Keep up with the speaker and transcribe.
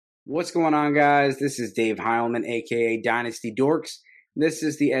What's going on, guys? This is Dave Heilman, aka Dynasty Dorks. This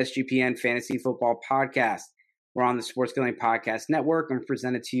is the SGPN Fantasy Football Podcast. We're on the Sports Gambling Podcast Network and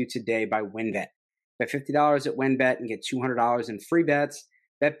presented to you today by WynnBET. Bet $50 at WynnBET and get $200 in free bets.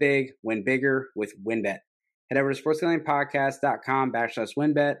 Bet big, win bigger with WynnBET. Head over to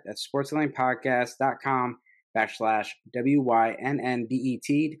sportsgamblingpodcast.com/WynnBET. That's sportsgamblingpodcast.com/WYNNBET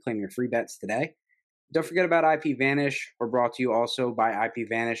to claim your free bets today. Don't forget about IPVanish. We're brought to you also by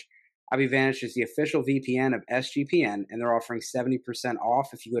IPVanish. IPVanish is the official VPN of SGPN, and they're offering 70%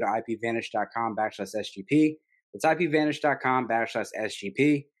 off if you go to IPVanish.com/SGP. It's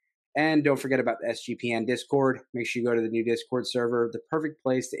IPVanish.com/SGP. And don't forget about the SGPN Discord. Make sure you go to the new Discord server, the perfect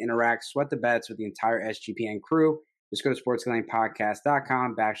place to interact, sweat the bets with the entire SGPN crew. Just go to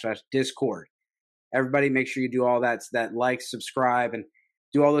sportsgamblingpodcast.com/Discord. Everybody, make sure you do all that like, subscribe, and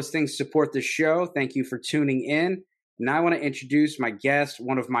do all those things to support the show. Thank you for tuning in. Now I want to introduce my guest,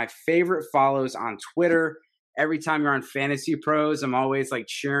 one of my favorite follows on Twitter. Every time you're on Fantasy Pros, I'm always like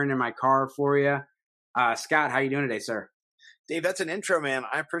cheering in my car for you. Scott, how you doing today, sir? Dave, that's an intro, man.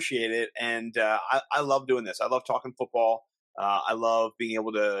 I appreciate it. And I love doing this. I love talking football. I love being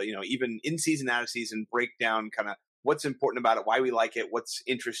able to, even in season, out of season, break down kind of what's important about it, why we like it, what's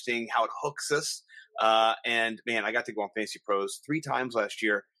interesting, how it hooks us. And man, I got to go on Fantasy Pros 3 times last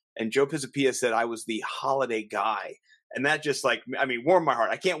year. And Joe Pisapia said I was the holiday guy. And that just warmed my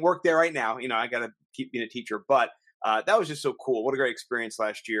heart. I can't work there right now. I got to keep being a teacher. But that was just so cool. What a great experience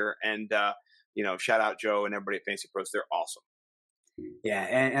last year. And, shout out Joe and everybody at Fantasy Pros. They're awesome. Yeah.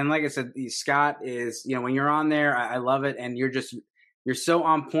 And like I said, Scott is, when you're on there, I love it. And you're so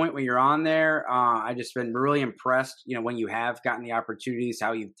on point when you're on there. I just been really impressed, when you have gotten the opportunities,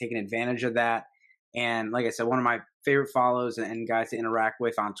 how you've taken advantage of that. And like I said, one of my favorite follows and guys to interact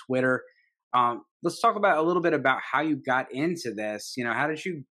with on Twitter. Let's talk about a little bit about how you got into this.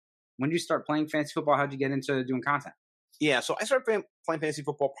 When did you start playing fantasy football? How did you get into doing content? Yeah, so I started playing fantasy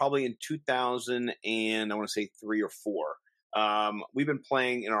football probably in 2000 and I want to say 3 or 4. We've been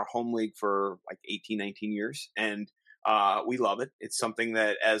playing in our home league for like 18, 19 years, and we love it. It's something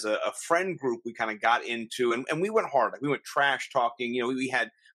that as a friend group we kind of got into, and we went hard. Like we went trash talking. We had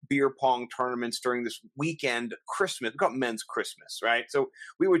beer pong tournaments during this weekend, Christmas. We got men's Christmas, right? So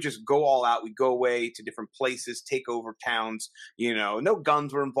we would just go all out. We'd go away to different places, take over towns. No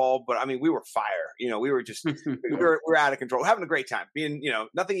guns were involved, but I mean, we were fire. We were just we were out of control, having a great time. Being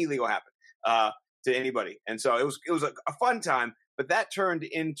nothing illegal happened to anybody, and so it was a fun time. But that turned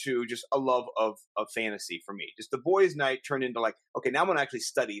into just a love of fantasy for me. Just the boys' night turned into like, okay, now I'm going to actually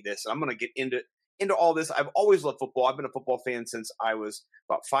study this. I'm going to get into all this. I've always loved football. I've been a football fan since I was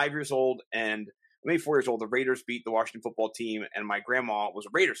about 5 years old, and maybe 4 years old. The Raiders beat the Washington football team, and my grandma was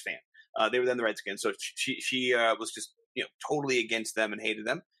a Raiders fan. They were then the Redskins, so she was just totally against them and hated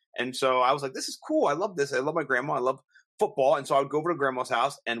them. And so I was like, this is cool. I love this. I love my grandma. I love football. And so I would go over to grandma's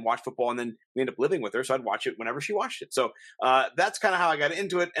house and watch football, and then we ended up living with her, so I'd watch it whenever she watched it. So that's kind of how I got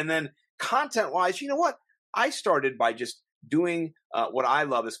into it. And then content wise, you know what? I started by just doing what I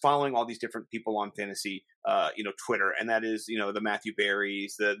love is following all these different people on fantasy, Twitter, and that is, the Matthew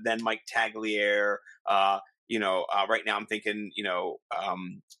Berrys, the then Mike Tagliere, right now I'm thinking,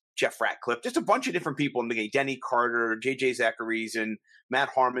 Jeff Ratcliffe, just a bunch of different people, Denny Carter, JJ Zacharies, and Matt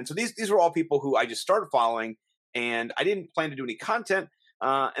Harmon. So these were all people who I just started following, and I didn't plan to do any content.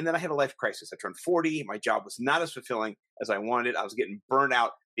 And then I had a life crisis. I turned 40. My job was not as fulfilling as I wanted. I was getting burned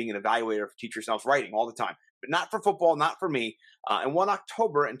out being an evaluator for teachers, and I was writing all the time, but not for football, not for me. And one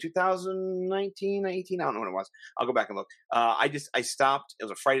October in 2019, 18, I don't know when it was. I'll go back and look. I stopped. It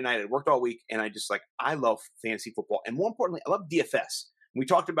was a Friday night. I worked all week, and I love fantasy football. And more importantly, I love DFS. We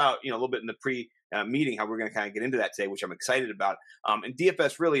talked about, a little bit in the pre-meeting how we're going to kind of get into that today, which I'm excited about. And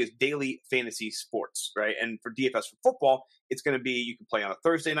DFS really is daily fantasy sports, right? And for DFS for football, it's going to be, you can play on a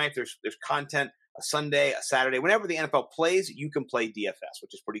Thursday night. There's content, a Sunday, a Saturday. Whenever the NFL plays, you can play DFS,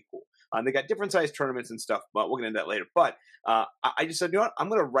 which is pretty cool. They got different size tournaments and stuff, but we'll get into that later. But I just said, I'm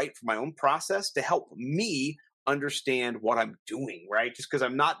going to write for my own process to help me understand what I'm doing, right? Just because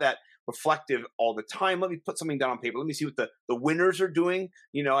I'm not that reflective all the time. Let me put something down on paper. Let me see what the winners are doing,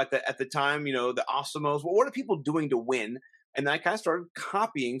 at the time, the Osmos. What are people doing to win? And then I kind of started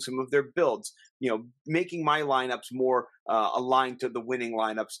copying some of their builds, making my lineups more aligned to the winning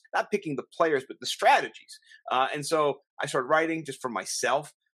lineups, not picking the players, but the strategies. And so I started writing just for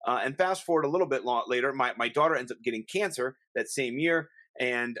myself. And fast forward a little bit later, my daughter ends up getting cancer that same year.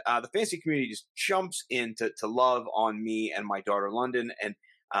 And the fantasy community just jumps in to love on me and my daughter, London. And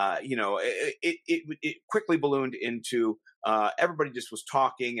it quickly ballooned into everybody just was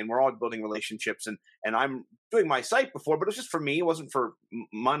talking, and we're all building relationships, and I'm doing my site before, but it was just for me. It wasn't for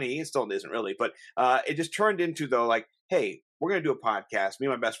money. It still isn't really, but it just turned into though, like, hey, we're going to do a podcast. Me and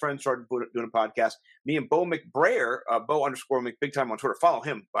my best friend started doing a podcast. Me and Bo McBrayer, Bo_Mc Big Time on Twitter. Follow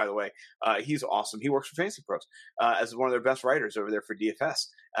him, by the way. He's awesome. He works for Fantasy Pros as one of their best writers over there for DFS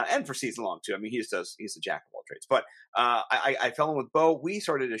and for season long too. I mean, he's the jack of all trades. But I fell in with Bo. We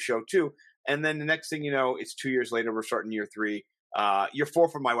started a show too. And then the next thing you know, it's 2 years later. We're starting year 3. Year 4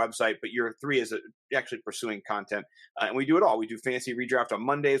 for my website, but year 3 is actually pursuing content. And we do it all. We do Fantasy Redraft on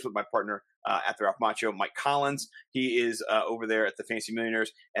Mondays with my partner at the Ralph Macchio, Mike Collins. He is over there at the Fantasy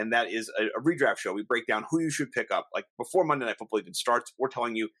Millionaires, and that is a redraft show. We break down who you should pick up. Like before Monday Night Football even starts, we're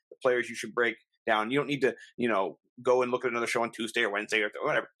telling you the players you should break down. You don't need to, go and look at another show on Tuesday or Wednesday or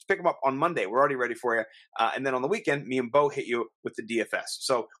whatever. Just pick them up on Monday. We're already ready for you. And then on the weekend, me and Bo hit you with the DFS.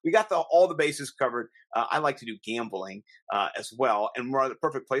 So we got all the bases covered. I like to do gambling as well. And we're the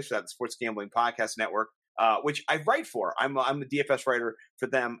perfect place for that, the Sports Gambling Podcast Network, which I write for. I'm the DFS writer for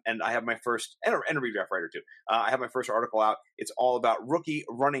them, and I have my first, and a redraft writer too. I have my first article out. It's all about rookie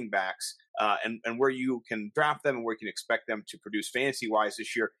running backs and where you can draft them and where you can expect them to produce fantasy-wise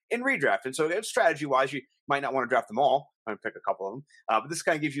this year in redraft. And so strategy-wise, you might not want to draft them all. I'm going to pick a couple of them. But this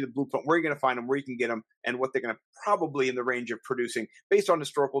kind of gives you the blueprint, where you're going to find them, where you can get them, and what they're going to probably in the range of producing based on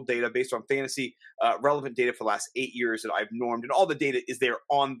historical data, based on fantasy relevant data for the last 8 years that I've normed. And all the data is there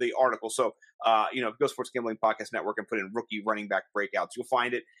on the article. So, if you go Sports Gambling Podcast Network and put in rookie running back breakouts, you'll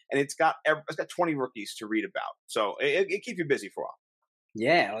find it. And it's got 20 rookies to read about. So it keeps you busy for a while.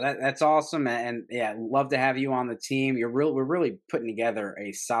 Yeah, well, that's awesome, and yeah, love to have you on the team. We're really putting together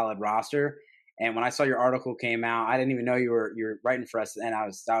a solid roster. And when I saw your article came out, I didn't even know you were writing for us, and I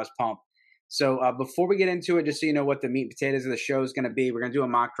was pumped. So before we get into it, just so you know what the meat and potatoes of the show is going to be, we're going to do a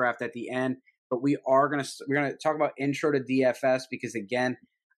mock draft at the end, but we're going to talk about intro to DFS because again,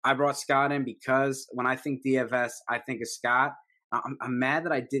 I brought Scott in because when I think DFS, I think of Scott. I'm mad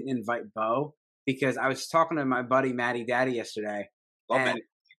that I didn't invite Bo because I was talking to my buddy Matty Daddy yesterday. And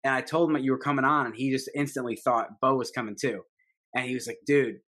I told him that you were coming on, and he just instantly thought Bo was coming too. And he was like,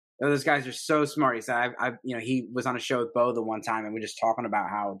 dude, those guys are so smart. He said, he was on a show with Bo the one time, and we're just talking about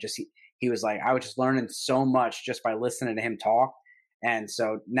how he was like, I was just learning so much just by listening to him talk. And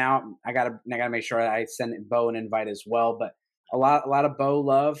so now I gotta make sure I send Bo an invite as well. But a lot of Bo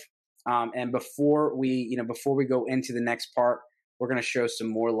love. And before we go into the next part, we're gonna show some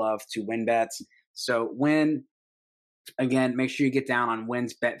more love to WynnBETs. So again, make sure you get down on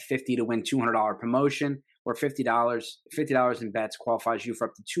Wynn's Bet 50 to win $200 promotion, where $50 in bets qualifies you for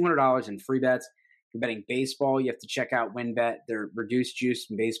up to $200 in free bets. If you're betting baseball, you have to check out WynnBET. Their reduced juice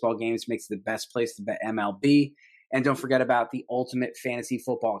in baseball games makes it the best place to bet MLB. And don't forget about the ultimate fantasy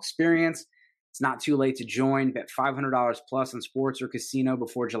football experience. It's not too late to join. Bet $500 plus on sports or casino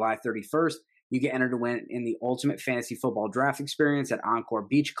before July 31st. You get entered to win in the ultimate fantasy football draft experience at Encore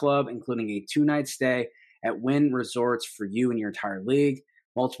Beach Club, including a 2-night stay at Wynn Resorts for you and your entire league.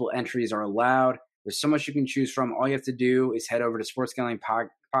 Multiple entries are allowed. There's so much you can choose from. All you have to do is head over to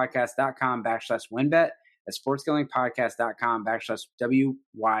sportsgamblingpodcast.com/WynnBET. That's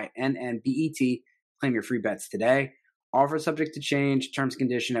sportsgamblingpodcast.com/WYNNBET. Claim your free bets today. Offer subject to change. Terms and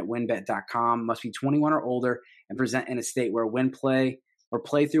condition at wynnbet.com. Must be 21 or older and present in a state where play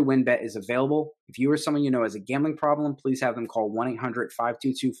through WynnBET is available. If you or someone you know has a gambling problem, please have them call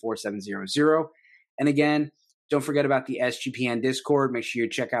 1-800-522-4700. And again, don't forget about the SGPN Discord. Make sure you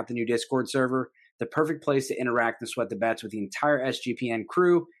check out the new Discord server. The perfect place to interact and sweat the bets with the entire SGPN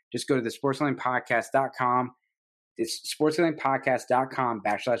crew. Just go to the sportsgamblingpodcast.com. It's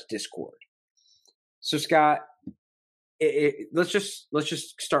sportsgamblingpodcast.com/Discord. So Scott, let's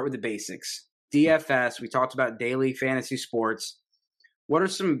just start with the basics. DFS, we talked about daily fantasy sports. What are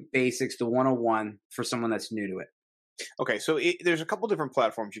some basics, the 101 for someone that's new to it? Okay, so there's a couple different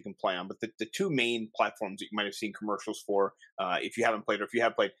platforms you can play on, but the two main platforms that you might have seen commercials for, if you haven't played or if you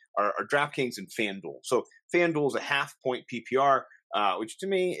have played, are DraftKings and FanDuel. So FanDuel is a half-point PPR, which to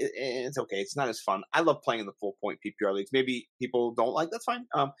me, it's okay. It's not as fun. I love playing in the full-point PPR leagues. Maybe people don't like, that's fine.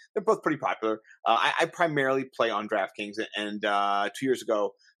 They're both pretty popular. I primarily play on DraftKings, and 2 years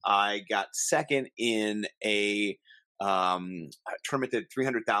ago, I got second in a tournament that had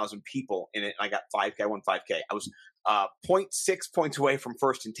 300,000 people in it. I got 5K. I won 5K. I was 0.6 points away from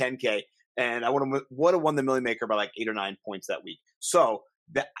first in 10K, and I would have won the Million Maker by like 8 or 9 points that week. So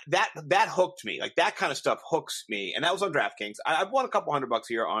that hooked me. Like that kind of stuff hooks me, and that was on DraftKings. I've won a couple $100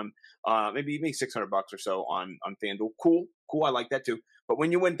 here on maybe $600 or so on FanDuel. Cool. I like that too. But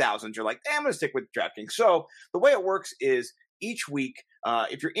when you win thousands, you're like, I'm going to stick with DraftKings. So the way it works is each week,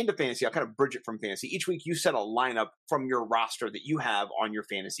 if you're into fantasy, I'll kind of bridge it from fantasy. Each week you set a lineup from your roster that you have on your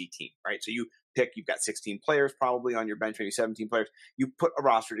fantasy team, right? So you pick, you've got 16 players probably on your bench, maybe 17 players. You put a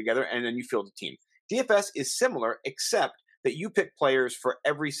roster together and then you field a team. DFS is similar, except that you pick players for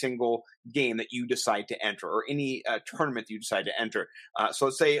every single game that you decide to enter, or any tournament that you decide to enter. So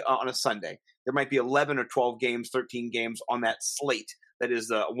let's say on a Sunday, there might be 11 or 12 games, 13 games on that slate. That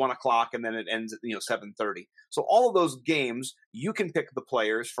is 1 o'clock, and then it ends at 7:30. So all of those games, you can pick the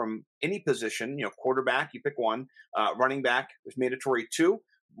players from any position. Quarterback, you pick one. Running back, there's mandatory 2.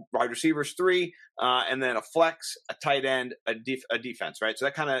 Wide receivers 3, and then a flex, a tight end, a defense, right? So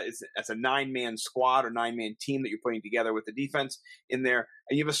that's a 9-man squad or 9-man team that you're putting together with the defense in there,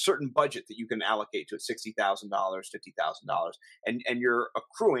 and you have a certain budget that you can allocate to it, $60,000, $50,000, and you're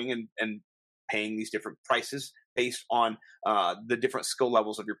accruing and paying these different prices based on the different skill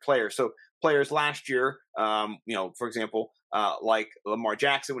levels of your players. So players last year, for example, like Lamar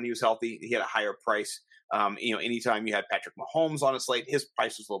Jackson, when he was healthy, he had a higher price. Anytime you had Patrick Mahomes on a slate, his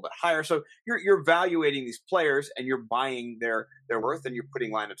price was a little bit higher. So you're evaluating these players and you're buying their worth and you're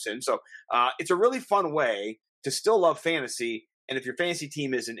putting lineups in. So it's a really fun way to still love fantasy. And if your fantasy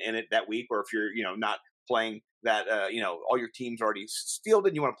team isn't in it that week, or if you're not playing that, all your teams already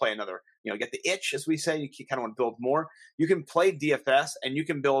fielded, you want to play another, get the itch, as we say, you kind of want to build more. You can play DFS and you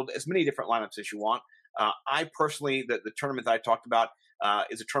can build as many different lineups as you want. I personally, the tournament that I talked about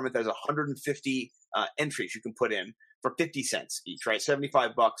is a tournament that has 150 entries you can put in for 50 cents each, right?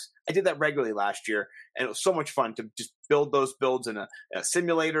 $75. I did that regularly last year, and it was so much fun to just build those builds in a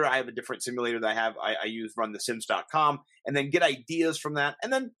simulator. I have a different simulator that I use, runthesims.com, and then get ideas from that,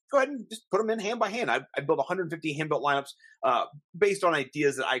 and then go ahead and just put them in hand by hand. I built 150 hand-built lineups based on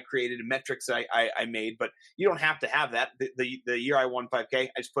ideas that I created and metrics that I made, but you don't have to have that. The year I won 5K, I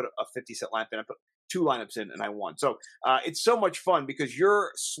just put a 50-cent lineup in. I put 2 lineups in and I won. So it's so much fun because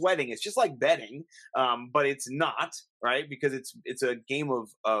you're sweating. It's just like betting, but it's not, right? Because it's a game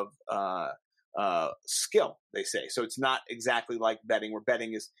of skill, they say. So it's not exactly like betting, where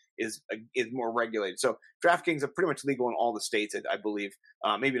betting is more regulated. So DraftKings are pretty much legal in all the states, I believe.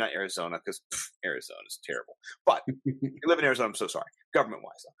 Maybe not Arizona, because Arizona is terrible. But if you live in Arizona, I'm so sorry,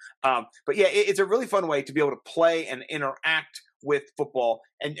 government-wise though. But yeah, it's a really fun way to be able to play and interact with football,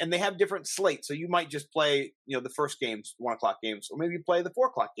 and they have different slates. So you might just play, the first games, 1 o'clock games, or maybe play the 4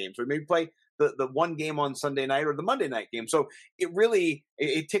 o'clock games, or maybe play the one game on Sunday night or the Monday night game. So it really,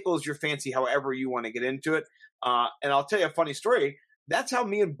 it tickles your fancy however you want to get into it. And I'll tell you a funny story. That's how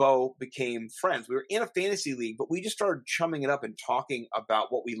me and Bo became friends. We were in a fantasy league, but we just started chumming it up and talking about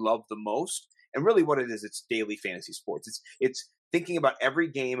what we love the most. And really what it is, it's daily fantasy sports. It's thinking about every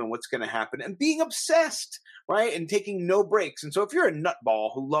game and what's going to happen and being obsessed, right? And taking no breaks. And so if you're a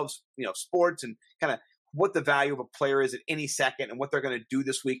nutball who loves, sports and kind of what the value of a player is at any second and what they're going to do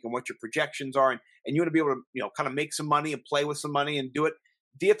this week and what your projections are, and you want to be able to, kind of make some money and play with some money and do it,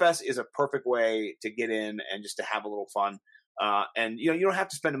 DFS is a perfect way to get in and just to have a little fun. And you don't have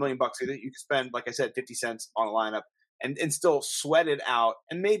to spend $1 million either. You can spend, like I said, 50 cents on a lineup and still sweat it out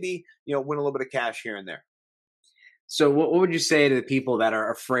and maybe, win a little bit of cash here and there. So what would you say to the people that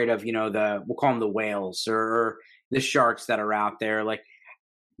are afraid of, we'll call them the whales or the sharks that are out there? Like,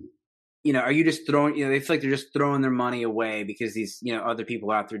 are you just throwing, they feel like they're just throwing their money away because these, other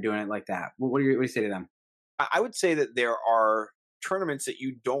people are out there doing it like that. What do you say to them? I would say that there are tournaments that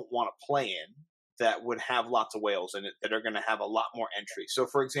you don't want to play in that would have lots of whales in it that are going to have a lot more entries. So,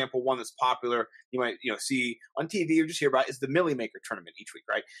 for example, one that's popular, you might see on TV or just hear about, is the Millie Maker tournament each week,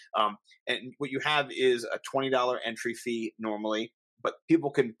 right? And what you have is a $20 entry fee normally, but people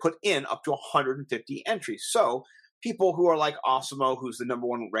can put in up to 150 entries. So people who are like Osimo, who's the number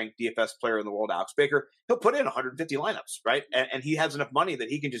 1 ranked DFS player in the world, Alex Baker, he'll put in 150 lineups, right? And he has enough money that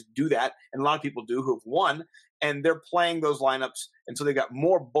he can just do that. And a lot of people do who have won, and they're playing those lineups. And so they've got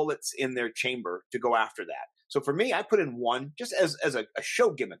more bullets in their chamber to go after that. So for me, I put in one just as a show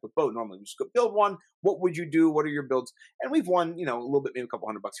gimmick with Bo. Normally, we just go build one. What would you do? What are your builds? And we've won, a little bit, maybe a couple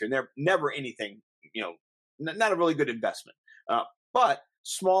 $100 here and there. Never anything, not a really good investment. But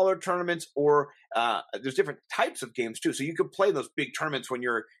smaller tournaments, or there's different types of games too. So you can play those big tournaments when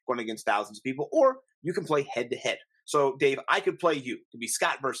you're going against thousands of people, or you can play head to head. So Dave, I could play you. It could be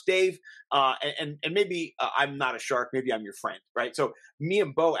Scott versus Dave, and maybe I'm not a shark. Maybe I'm your friend, right? So me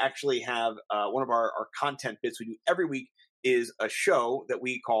and Bo actually have one of our content bits we do every week is a show that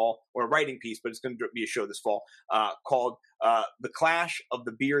we call, or a writing piece, but it's going to be a show this fall called The Clash of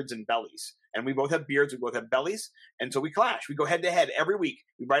the Beards and Bellies. And we both have beards, we both have bellies, and so we clash. We go head to head every week.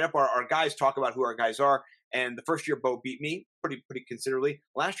 We write up our guys, talk about who our guys are. And the first year, Bo beat me pretty considerably.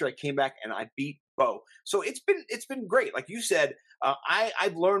 Last year, I came back and I beat Bo. So it's been great. Like you said,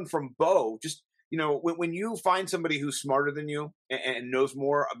 I've learned from Bo just when you find somebody who's smarter than you and knows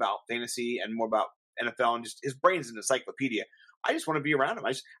more about fantasy and more about NFL and just his brain is an encyclopedia, I just want to be around him.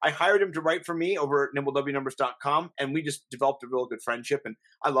 I hired him to write for me over at nimblewnumbers.com, and we just developed a real good friendship, and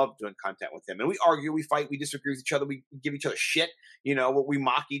I love doing content with him. And we argue, we fight, we disagree with each other, we give each other shit, we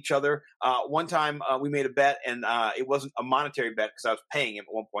mock each other. One time we made a bet, and it wasn't a monetary bet because I was paying him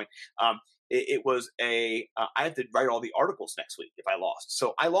at one point. It was I had to write all the articles next week if I lost.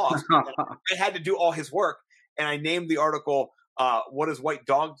 So I lost. I had to do all his work, and I named the article "What Does White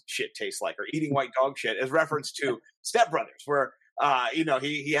Dog Shit Taste Like?" or "Eating White Dog Shit" as reference to Step Brothers, where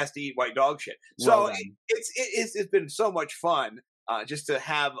he has to eat white dog shit. So it's been so much fun just to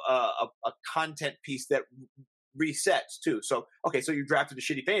have a content piece that resets too. So so you drafted a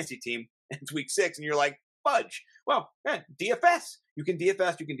shitty fantasy team. It's week 6, and you're like, fudge. Well, DFS. You can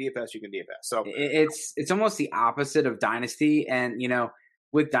DFS. You can DFS. You can DFS. So it's almost the opposite of Dynasty, and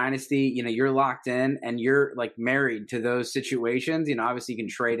with Dynasty, you're locked in and you're like married to those situations. Obviously you can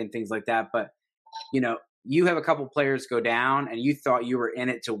trade and things like that, but you have a couple players go down and you thought you were in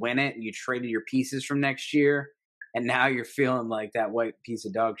it to win it and you traded your pieces from next year, and now you're feeling like that white piece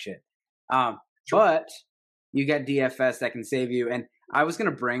of dog shit. But you got DFS that can save you. And I was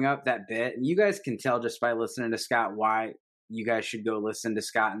going to bring up that bit, and you guys can tell just by listening to Scott why you guys should go listen to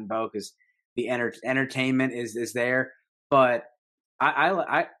Scott and Bo, because the entertainment is there. But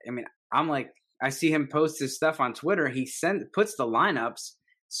I mean, I'm like, I see him post his stuff on Twitter. He puts the lineups.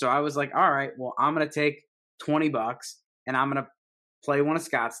 So I was like, all right, well, I'm going to take $20 and I'm going to play one of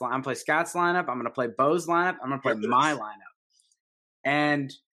Scott's lineup. I'm going to play Scott's lineup. I'm going to play Bo's lineup. I'm going to play my lineup.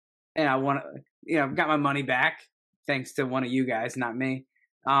 And I want to, got my money back thanks to one of you guys, not me.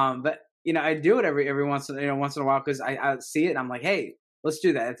 But I do it every once in a while because I see it and I'm like, hey, let's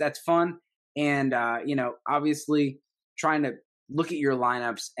do that. That's fun. And obviously trying to look at your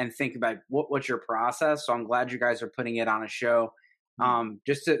lineups and think about what's your process. So I'm glad you guys are putting it on a show,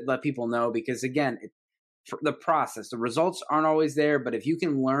 just to let people know, because again, the process, the results aren't always there, but if you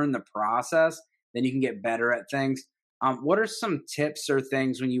can learn the process, then you can get better at things. What are some tips or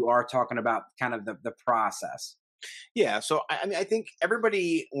things when you are talking about kind of the process? Yeah. So, I think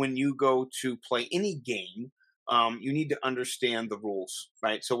everybody, when you go to play any game, you need to understand the rules,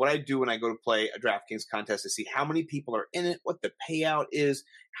 right? So what I do when I go to play a DraftKings contest is see how many people are in it, what the payout is,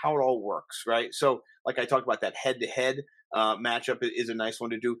 how it all works, right? So like I talked about, that head-to-head matchup is a nice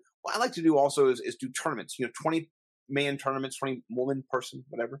one to do. What I like to do also is do tournaments, 20-man tournaments, 20-woman person,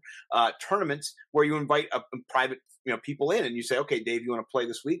 whatever, tournaments where you invite a private people in, and you say, okay, Dave, you want to play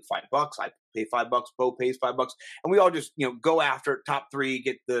this week? $5. I pay $5. Bo pays $5, and we all just go after top 3,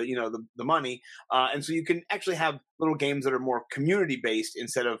 get the the money, and so you can actually have little games that are more community based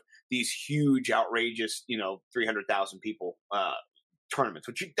instead of these huge, outrageous 300,000 people tournaments,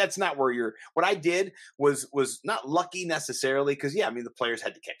 that's not where what I did was not lucky necessarily, because the players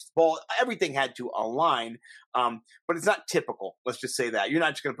had to catch the ball, everything had to align, but it's not typical. Let's just say that you're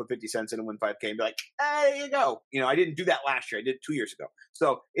not just going to put 50 cents in and win 5K and be like, hey, there you go. I didn't do that last year. I did it 2 years ago.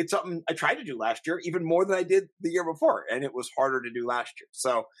 So it's something I tried to do last year, even more than I did the year before, and it was harder to do last year.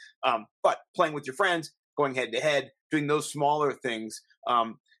 So, but playing with your friends, going head to head, doing those smaller things,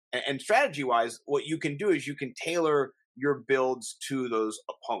 and strategy wise, what you can do is you can tailor your builds to those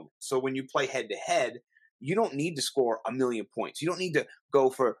opponents. So when you play head to head, you don't need to score 1,000,000 points. You don't need to go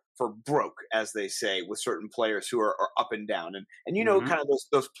for broke, as they say, with certain players who are up and down. And kind of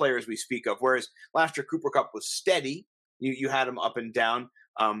those players we speak of. Whereas last year Cooper Kupp was steady. You had him up and down.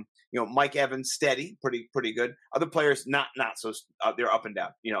 Mike Evans steady, pretty good. Other players not so. They're up and down.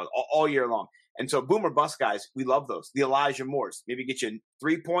 All year long. And so boom or bust guys, we love those. The Elijah Moores, maybe get you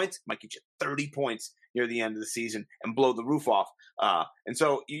 3 points, might get you 30 points near the end of the season and blow the roof off. And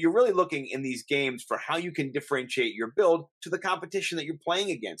so you're really looking in these games for how you can differentiate your build to the competition that you're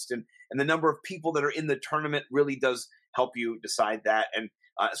playing against. And the number of people that are in the tournament really does help you decide that. And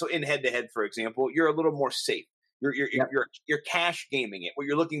so in head-to-head, for example, you're a little more safe. You're cash gaming it. What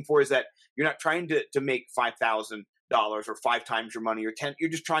you're looking for is that you're not trying to make $5,000 or 5 times your money or 10. You're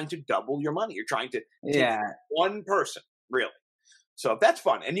just trying to double your money. You're trying to take one person, really. So that's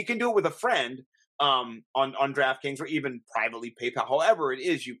fun. And you can do it with a friend on DraftKings or even privately PayPal. However it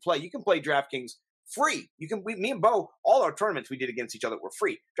is you play. You can play DraftKings free. Me and Bo, all our tournaments we did against each other were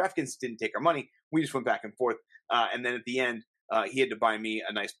free. DraftKings didn't take our money. We just went back and forth. And then at the end, he had to buy me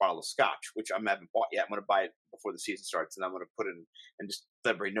a nice bottle of scotch, which I haven't bought yet. I'm going to buy it before the season starts, and I'm going to put it in and just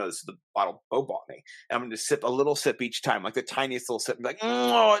let everybody know this is the bottle Bo bought me. And I'm going to sip a little sip each time, like the tiniest little sip, and be like,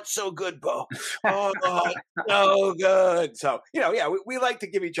 oh, it's so good, Bo. Oh, it's so good. So, we like to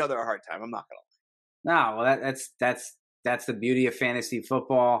give each other a hard time. I'm not going to lie. No, well, that's the beauty of fantasy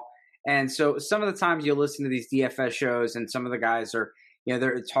football. And so some of the times you'll listen to these DFS shows and some of the guys are,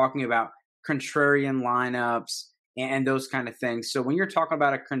 they're talking about contrarian lineups and those kind of things. So when you're talking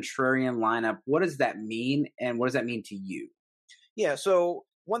about a contrarian lineup, what does that mean? And what does that mean to you? Yeah. So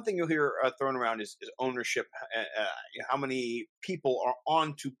one thing you'll hear thrown around is ownership. How many people are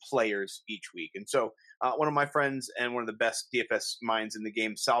on to players each week? And so one of my friends and one of the best DFS minds in the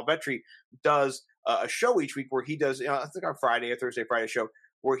game, Sal Vetri, does a show each week where he does, I think on Friday, a Thursday, Friday show,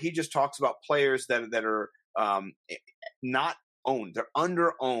 where he just talks about players that are not owned. They're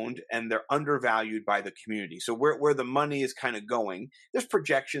under owned and they're undervalued by the community. So where the money is kind of going, there's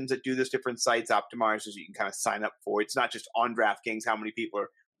projections that do this, different sites, optimizers you can kind of sign up for. It's not just on DraftKings how many people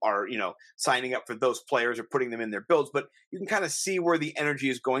are signing up for those players or putting them in their builds, but you can kind of see where the energy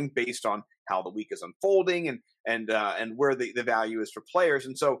is going based on how the week is unfolding and where the value is for players.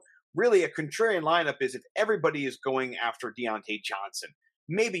 And so really a contrarian lineup is if everybody is going after Deontay Johnson.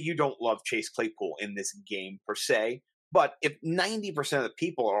 Maybe you don't love Chase Claypool in this game per se, but if 90% of the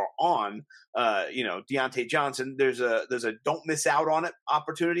people are on, Deontay Johnson, there's a don't miss out on it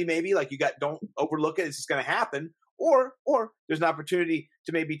opportunity. Maybe like don't overlook it. It's just going to happen. Or there's an opportunity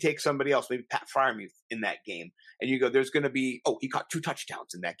to maybe take somebody else, maybe Pat Freiermuth in that game. And you go, there's going to be, he caught 2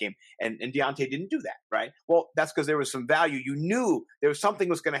 touchdowns in that game. And Deontay didn't do that, right? Well, that's because there was some value. You knew there was something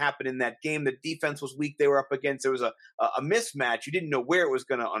was going to happen in that game. The defense was weak. They were up against, there was a mismatch. You didn't know where it was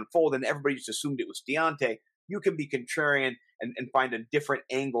going to unfold. And everybody just assumed it was Deontay. You can be contrarian and find a different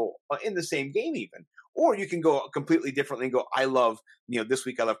angle in the same game even. Or you can go completely differently and go, I love, this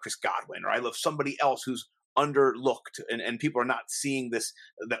week I love Chris Godwin, or I love somebody else who's underlooked and people are not seeing this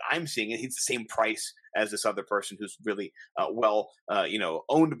that I'm seeing, and he's the same price as this other person who's really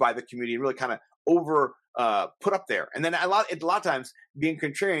owned by the community and really kind of over put up there. And then a lot of times being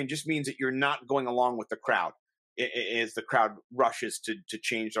contrarian just means that you're not going along with the crowd as the crowd rushes to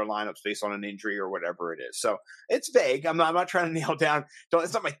change their lineups based on an injury or whatever it is. So it's vague. I'm not trying to nail down.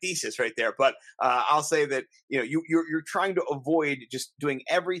 It's not my thesis right there, but I'll say that you're trying to avoid just doing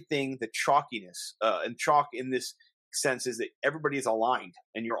everything. The chalkiness and chalk in this sense is that everybody is aligned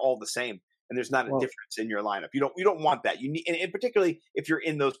and you're all the same, and there's not a difference in your lineup. You don't want that. You need, and particularly if you're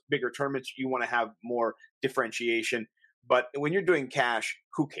in those bigger tournaments, you want to have more differentiation. But when you're doing cash,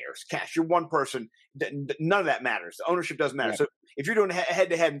 who cares? Cash, you're one person. None of that matters. The ownership doesn't matter. Yeah. So if you're doing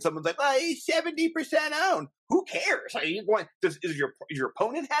head-to-head and someone's like, he's 70% owned, who cares? Are you going, does your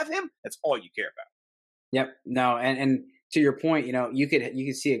opponent have him? That's all you care about. Yep. No, and to your point, you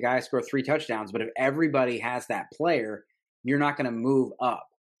could see a guy score 3 touchdowns, but if everybody has that player, you're not going to move up.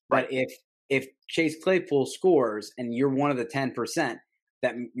 Right. But if Chase Claypool scores and you're one of the 10%,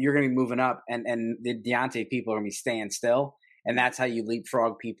 that you're going to be moving up, and the Deontay people are going to be staying still, and that's how you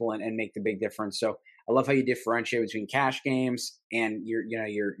leapfrog people and make the big difference. So I love how you differentiate between cash games and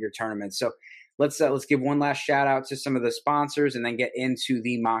your tournaments. So let's give one last shout out to some of the sponsors, and then get into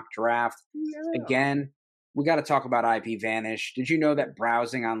the mock draft. Yeah. Again, we got to talk about IPVanish. Did you know that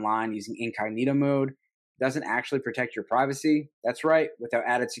browsing online using incognito mode doesn't actually protect your privacy? That's right. Without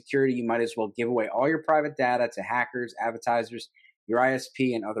added security, you might as well give away all your private data to hackers, advertisers, your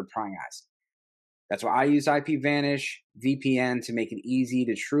ISP, and other prying eyes. That's why I use IPVanish VPN to make it easy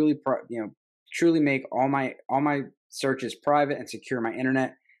to truly make all my searches private and secure my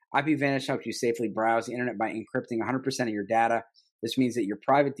internet. IPVanish helps you safely browse the internet by encrypting 100% of your data. This means that your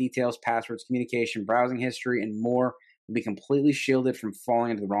private details, passwords, communication, browsing history, and more will be completely shielded from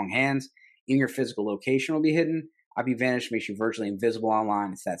falling into the wrong hands. Even your physical location will be hidden. IPVanish makes you virtually invisible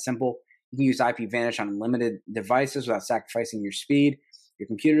online. It's that simple. You can use IPVanish on unlimited devices without sacrificing your speed, your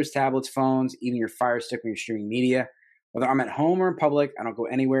computers, tablets, phones, even your Fire Stick when you're streaming media. Whether I'm at home or in public, I don't go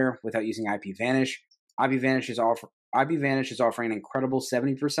anywhere without using IPVanish. IPVanish is offering an incredible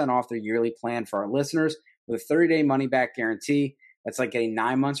 70% off their yearly plan for our listeners with a 30-day money-back guarantee. That's like getting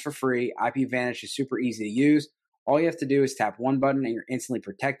 9 months for free. IPVanish is super easy to use. All you have to do is tap one button and you're instantly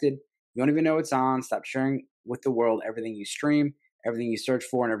protected. You don't even know it's on. Stop sharing with the world everything you stream, everything you search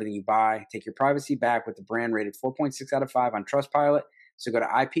for, and everything you buy. Take your privacy back with the brand rated 4.6 out of 5 on Trustpilot. So go to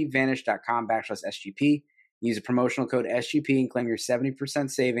ipvanish.com/SGP. Use a promotional code SGP and claim your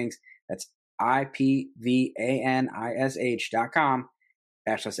 70% savings. That's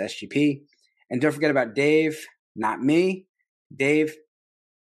ipvanish.com/SGP. And don't forget about Dave, not me. Dave,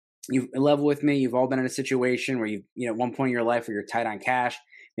 you've level with me. You've all been in a situation where at one point in your life where you're tight on cash.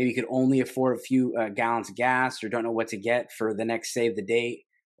 Maybe you could only afford a few gallons of gas or don't know what to get for the next save the date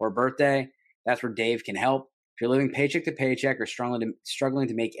or birthday. That's where Dave can help. If you're living paycheck to paycheck or struggling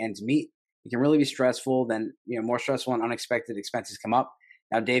to make ends meet, it can really be stressful. Then, more stressful and unexpected expenses come up.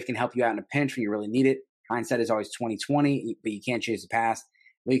 Now, Dave can help you out in a pinch when you really need it. Hindsight is always 20/20, but you can't change the past.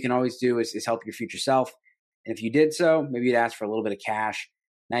 what you can always do is help your future self. And if you did so, maybe you'd ask for a little bit of cash.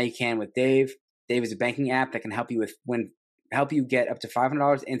 Now you can with Dave. Dave is a banking app that can help you get up to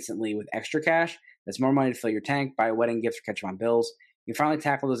 $500 instantly with extra cash. That's more money to fill your tank, buy a wedding gift, or catch up on bills. You can finally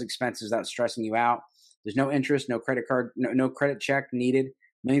tackle those expenses without stressing you out. There's no interest, no credit card, no credit check needed.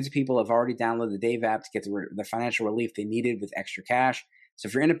 Millions of people have already downloaded the Dave app to get the financial relief they needed with extra cash. So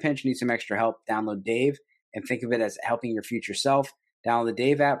if you're in a pinch and need some extra help, download Dave and think of it as helping your future self. Download the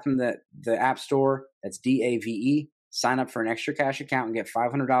Dave app from the App Store. That's DAVE. Sign up for an extra cash account and get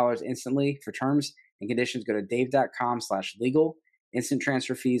 $500 instantly. For terms and conditions, go to dave.com/legal. Instant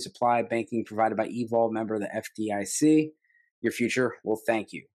transfer fees apply. Banking provided by Evolve, member of the FDIC. Your future will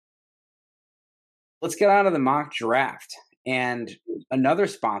thank you. Let's get on to the mock draft. And another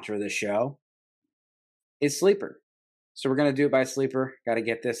sponsor of the show is Sleeper. So we're going to do it by Sleeper. Got to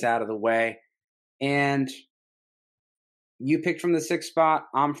get this out of the way. And you picked from the 6th spot.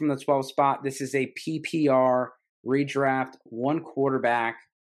 I'm from the 12th spot. This is a PPR redraft, 1 quarterback.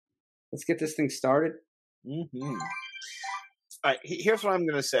 Let's get this thing started. Mm-hmm. All right, here's what I'm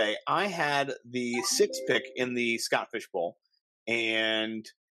going to say. I had the 6th pick in the Scott Fish Bowl, and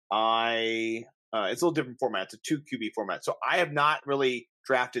it's a little different format. It's a 2 QB format. So I have not really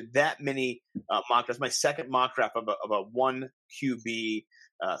drafted that many mock drafts. My second mock draft of a 1 QB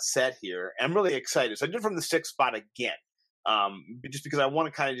set here. And I'm really excited. So I did it from the 6th spot again. Just because I want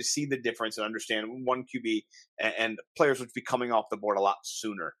to kind of just see the difference and understand 1 QB and players would be coming off the board a lot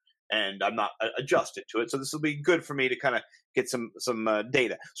sooner. And I'm not adjusted to it. So this will be good for me to kind of get some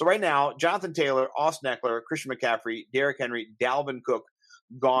data. So right now, Jonathan Taylor, Austin Eckler, Christian McCaffrey, Derrick Henry, Dalvin Cook,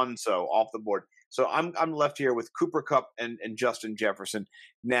 Gonzo off the board. So I'm left here with Cooper Kupp and Justin Jefferson.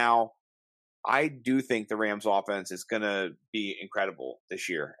 Now, I do think the Rams offense is going to be incredible this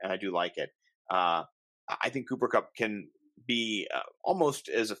year, and I do like it. I think Cooper Kupp can be almost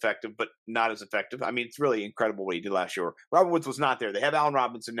as effective, but not as effective. I mean, it's really incredible what he did last year. Robert Woods was not there. They have Allen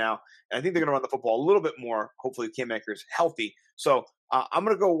Robinson now, and I think they're going to run the football a little bit more. Hopefully, Cam Akers healthy. So I'm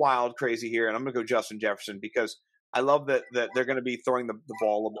going to go wild crazy here, and I'm going to go Justin Jefferson because I love that they're going to be throwing the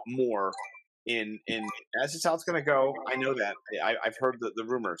ball a little bit more. In as it's how it's going to go. I know that. I've heard the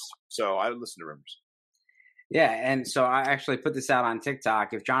rumors, so I listen to rumors. Yeah, and so I actually put this out on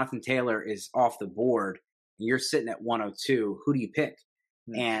TikTok. If Jonathan Taylor is off the board, you're sitting at 102, who do you pick?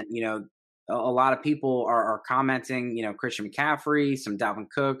 Mm-hmm. And, a lot of people are commenting, Christian McCaffrey, some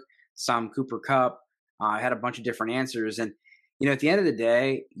Dalvin Cook, some Cooper Kupp. I had a bunch of different answers. And, at the end of the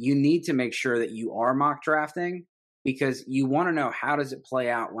day, you need to make sure that you are mock drafting because you want to know how does it play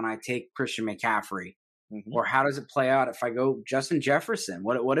out when I take Christian McCaffrey mm-hmm. or how does it play out if I go Justin Jefferson?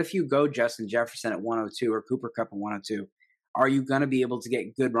 What if you go Justin Jefferson at 102 or Cooper Kupp at 102? Are you going to be able to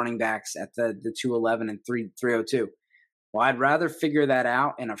get good running backs at the 211 and 302? Well, I'd rather figure that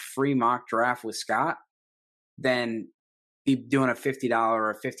out in a free mock draft with Scott than be doing a $50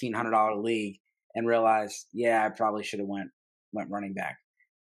 or a $1,500 league and realize, I probably should have went running back.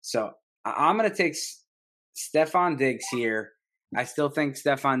 So I'm going to take Stefon Diggs here. I still think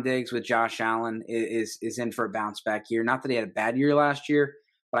Stefon Diggs with Josh Allen is in for a bounce back year. Not that he had a bad year last year,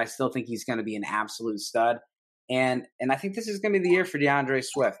 but I still think he's going to be an absolute stud. And I think this is going to be the year for DeAndre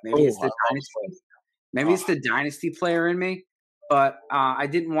Swift. Maybe it's the dynasty player in me, but I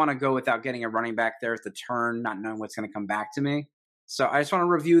didn't want to go without getting a running back there at the turn, not knowing what's going to come back to me. So I just want to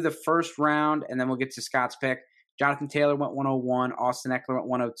review the first round, and then we'll get to Scott's pick. Jonathan Taylor went 101, Austin Eckler went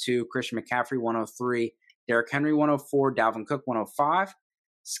 102, Christian McCaffrey 103, Derrick Henry 104, Dalvin Cook 105.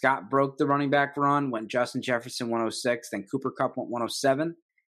 Scott broke the running back run, went Justin Jefferson 106, then Cooper Kupp went 107.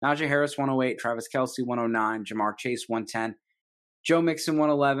 Najee Harris 108, Travis Kelce 109, Jamar Chase 110, Joe Mixon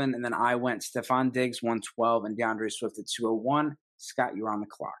 111, and then I went Stefon Diggs 112 and DeAndre Swift at 201. Scott, you're on the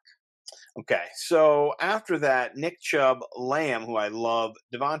clock. Okay, so after that, Nick Chubb, Lamb, who I love,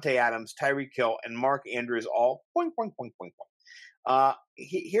 Devontae Adams, Tyreek Hill, and Mark Andrews all point.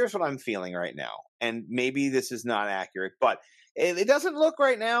 Here's what I'm feeling right now, and maybe this is not accurate, but it doesn't look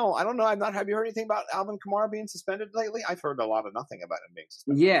right now. I don't know. Have you heard anything about Alvin Kamara being suspended lately? I've heard a lot of nothing about him being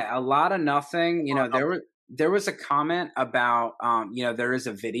suspended. Yeah, a lot of nothing. There was a comment about, there is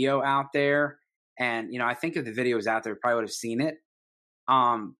a video out there, and I think if the video was out there, we probably would have seen it.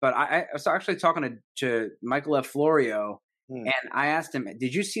 But I was actually talking to Michael F. Florio, and I asked him,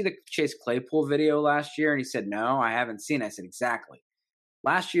 "Did you see the Chase Claypool video last year?" And he said, "No, I haven't seen it." I said, "Exactly.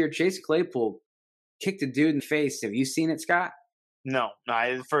 Last year, Chase Claypool kicked a dude in the face. Have you seen it, Scott?" No.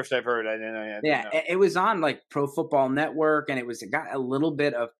 First I've heard. I didn't know. It was on like Pro Football Network, and it got a little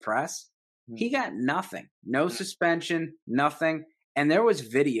bit of press. He got nothing, no suspension, nothing. And there was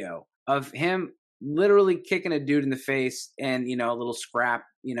video of him literally kicking a dude in the face and, a little scrap,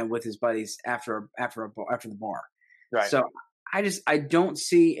 with his buddies after the bar. Right. So I don't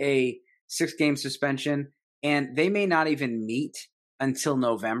see a 6-game suspension, and they may not even meet until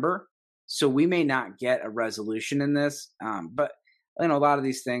November. So we may not get a resolution in this. But a lot of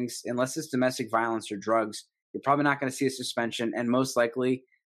these things, unless it's domestic violence or drugs, you're probably not going to see a suspension, and most likely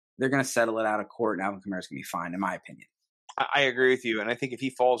they're going to settle it out of court, and Alvin Kamara's going to be fine, in my opinion. I agree with you, and I think if he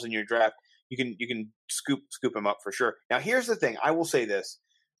falls in your draft, you can scoop him up for sure. Now, here's the thing: I will say this: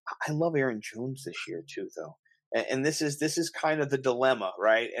 I love Aaron Jones this year too, though, and this is kind of the dilemma,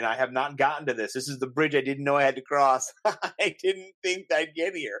 right? And I have not gotten to this. This is the bridge I didn't know I had to cross. I didn't think I'd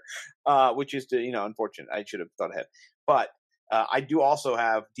get here, which is unfortunate. I should have thought ahead, but. I do also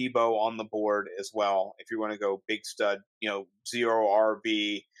have Debo on the board as well. If you want to go big stud, 0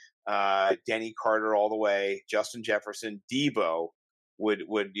 RB, Denny Carter all the way, Justin Jefferson, Debo would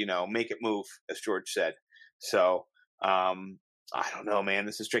make it move, as George said. So I don't know, man.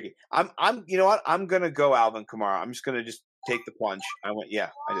 This is tricky. I'm you know what? I'm gonna go Alvin Kamara. I'm just gonna take the plunge. I did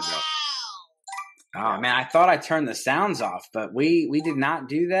know. Oh man, I thought I turned the sounds off, but we did not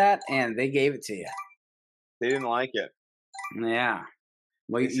do that, and they gave it to you. They didn't like it. Yeah.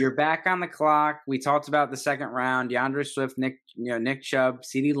 Well, you're back on the clock. We talked about the second round: DeAndre Swift, Nick Chubb,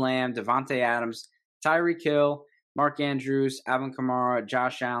 CeeDee Lamb, Devontae Adams, Tyreek Hill, Mark Andrews, Alvin Kamara,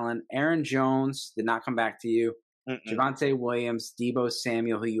 Josh Allen, Aaron Jones did not come back to you. Javonte Williams, Debo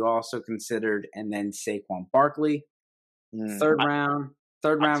Samuel, who you also considered, and then Saquon Barkley. Third round,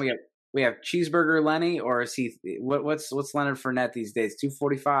 we have Cheeseburger Lenny, or is he what's Leonard Fournette these days?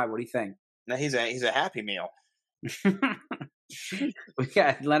 245. What do you think? No, he's a Happy Meal. We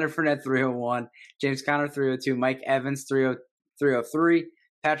got Leonard Fournette 301, James Conner 302, Mike Evans 303,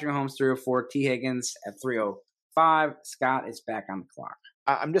 Patrick Mahomes 304, T. Higgins at 305. Scott is back on the clock.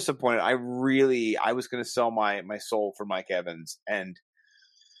 I'm disappointed. I was going to sell my soul for Mike Evans, and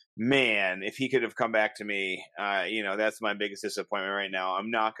man, if he could have come back to me, that's my biggest disappointment right now. I'm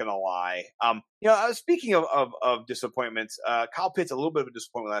not going to lie. Speaking of disappointments, Kyle Pitts, a little bit of a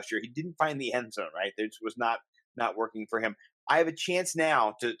disappointment last year. He didn't find the end zone, right? It was not working for him. I have a chance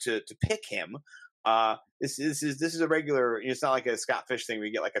now to pick him. This is a regular. It's not like a Scott Fish thing where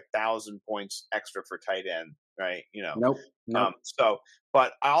you get like 1,000 points extra for tight end, right? Nope.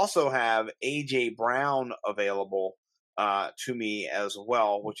 But I also have AJ Brown available to me as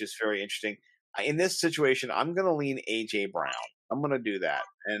well, which is very interesting. In this situation, I'm going to lean AJ Brown. I'm going to do that,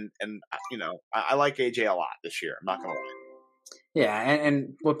 and I like AJ a lot this year. I'm not going to lie. Yeah,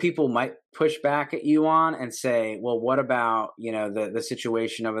 and what people might push back at you on and say, well, what about, the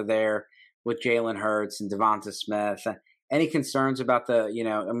situation over there with Jalen Hurts and Devonta Smith? Any concerns about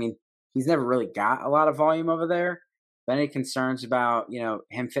he's never really got a lot of volume over there, but any concerns about,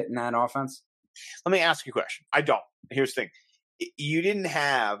 him fitting that offense? Let me ask you a question. I don't. Here's the thing. You didn't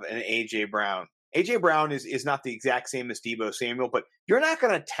have an A.J. Brown. A.J. Brown is not the exact same as Debo Samuel, but you're not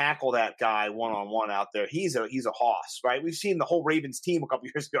going to tackle that guy one-on-one out there. He's a hoss, right? We've seen the whole Ravens team a couple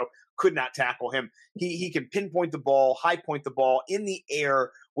years ago could not tackle him. He can pinpoint the ball, high point the ball in the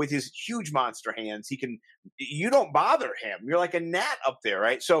air with his huge monster hands. You don't bother him. You're like a gnat up there,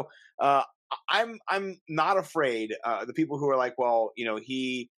 right? So I'm not afraid. The people who are like, well,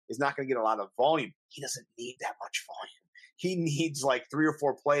 he is not going to get a lot of volume. He doesn't need that much volume. He needs like 3 or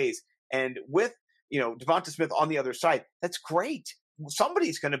 4 plays. And with, Devonta Smith on the other side, that's great.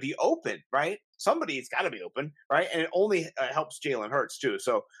 Somebody's going to be open, right? Somebody's got to be open, right? And it only helps Jalen Hurts too.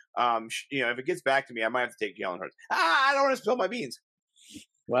 So, if it gets back to me, I might have to take Jalen Hurts. I don't want to spill my beans.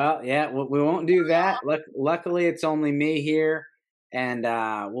 Well, yeah, we won't do that. Luckily, it's only me here, and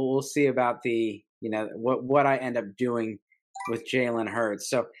we'll see about the what I end up doing with Jalen Hurts.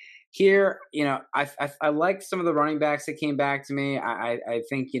 So here, I like some of the running backs that came back to me. I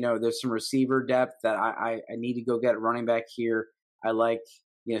think there's some receiver depth that I need to go get running back here. I like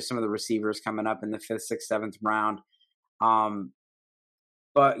some of the receivers coming up in the 5th, 6th, 7th round.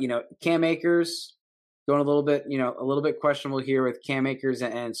 But Cam Akers going a little bit questionable here with Cam Akers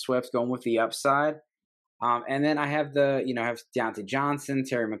and Swift going with the upside. And then I have have Deontay Johnson,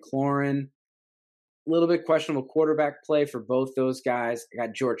 Terry McLaurin. A little bit questionable quarterback play for both those guys. I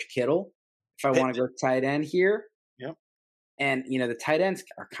got George Kittle if I want to go tight end here. Yep. And, the tight ends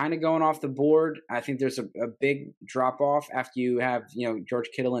are kind of going off the board. I think there's a big drop-off after you have, George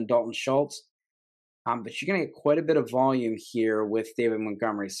Kittle and Dalton Schultz. But you're going to get quite a bit of volume here with David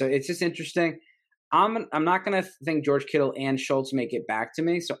Montgomery. So it's just interesting. I'm not going to think George Kittle and Schultz make it back to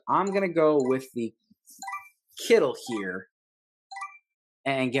me. So I'm going to go with the Kittle here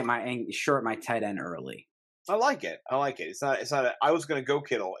and short my tight end early. I like it. I like it. It's not. I was going to go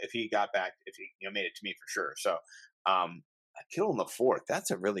Kittle if he got back. If he made it to me for sure. So, Kittle in the fourth.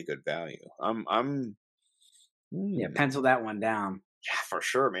 That's a really good value. Yeah, pencil that one down. Yeah, for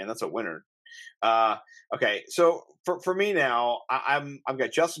sure, man. That's a winner. Okay, so for me now, I've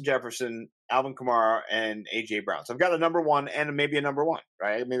got Justin Jefferson, Alvin Kamara, and AJ Brown. So I've got a number one and maybe a number one,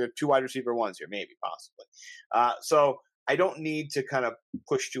 right? Maybe 2 wide receiver ones here, maybe possibly. So I don't need to kind of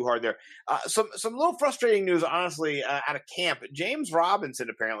push too hard there. Some little frustrating news, honestly, out of camp. James Robinson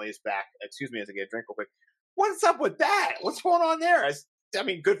apparently is back. Excuse me as I get a drink real quick. What's up with that? What's going on there? I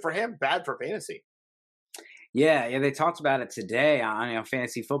mean, good for him, bad for fantasy. Yeah, they talked about it today on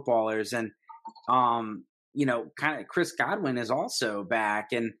Fantasy Footballers, and kind of Chris Godwin is also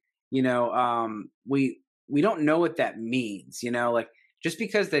back, and we don't know what that means. Like just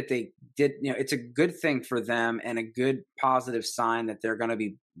because that they did, it's a good thing for them and a good positive sign that they're going to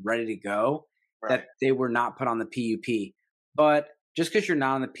be ready to go. Right. That they were not put on the PUP, but just because you're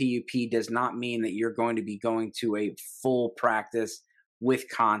not on the PUP does not mean that you're going to be going to a full practice with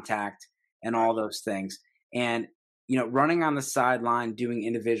contact and all those things. And, running on the sideline, doing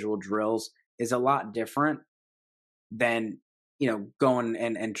individual drills is a lot different than, going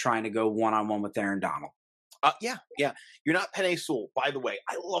and trying to go one-on-one with Aaron Donald. Yeah. You're not Penei Sewell, by the way.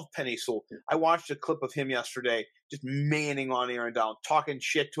 I love Penei Sewell. I watched a clip of him yesterday just manning on Aaron Donald, talking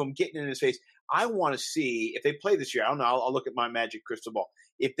shit to him, getting in his face. I want to see, if they play this year, I don't know, I'll look at my magic crystal ball.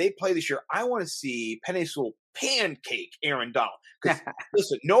 If they play this year, I want to see Penei Sewell pancake Aaron Donald.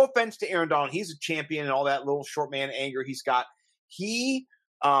 Listen, no offense to Aaron Donald. He's a champion and all that little short man anger he's got. He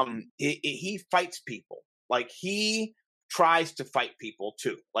fights people. Like, he tries to fight people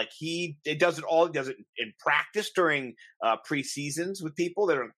too. Like, he does it in practice during preseasons with people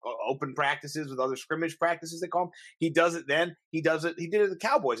that are open practices, with other scrimmage practices, they call them. He does it then. He did it at the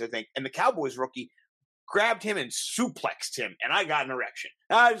Cowboys, I think. And the Cowboys rookie grabbed him and suplexed him, and I got an erection.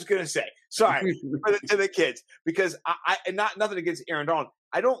 I was going to say, sorry to the kids, because I nothing against Aaron Donald.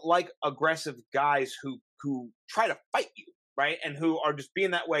 I don't like aggressive guys who try to fight you, right? And who are just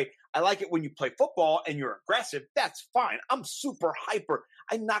being that way. I like it when you play football and you're aggressive. That's fine. I'm super hyper.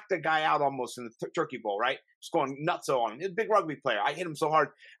 I knocked a guy out almost in the Turkey Bowl, right? Just going nutso on him. He's a big rugby player. I hit him so hard.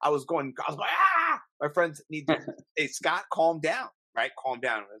 I was going, ah! My friends need to, hey, Scott, calm down, right? Calm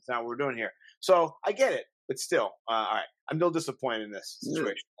down. That's not what we're doing here. So I get it, but still, all right. I'm still disappointed in this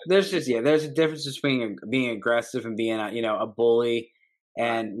situation. There's a difference between being aggressive and being a bully.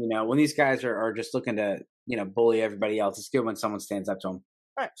 And, when these guys are just looking to, bully everybody else, it's good when someone stands up to them.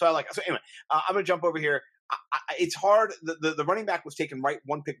 All right. So I like it. So anyway, I'm going to jump over here. It's hard. The running back was taken right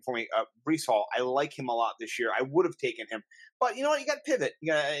one pick for me, Breece Hall. I like him a lot this year. I would have taken him. But you know what? You got to pivot.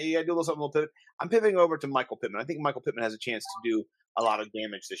 You got to do a little pivot. I'm pivoting over to Michael Pittman. I think Michael Pittman has a chance to do a lot of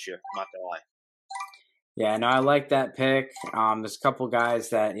damage this year. I'm not going to lie. Yeah, no, I like that pick. There's a couple guys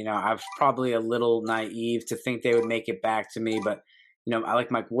that, I was probably a little naive to think they would make it back to me, but I like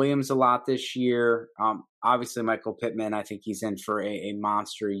Mike Williams a lot this year. Obviously, Michael Pittman, I think he's in for a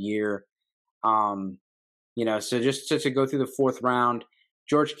monster year. So just to go through the fourth round,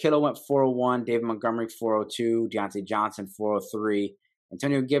 George Kittle went 401, David Montgomery 402, Deontay Johnson 403,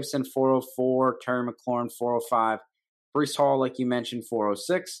 Antonio Gibson 404, Terry McLaurin 405, Breece Hall, like you mentioned,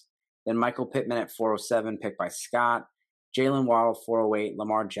 406, then Michael Pittman at 407, picked by Scott. Jalen Waddle, 408.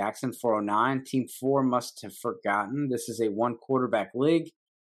 Lamar Jackson, 409. Team 4 must have forgotten. This is a one-quarterback league.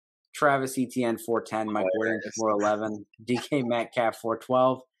 Travis Etienne, 410. Mike Williams, 411. DK Metcalf,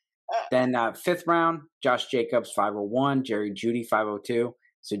 412. Then fifth round, Josh Jacobs, 501. Jerry Jeudy, 502.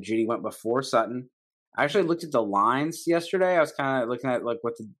 So Jeudy went before Sutton. I actually looked at the lines yesterday. I was kind of looking at what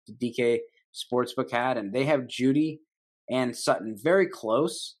the DK Sportsbook had, and they have Jeudy and Sutton very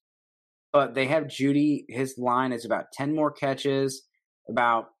close. But they have Jeudy, his line is about 10 more catches,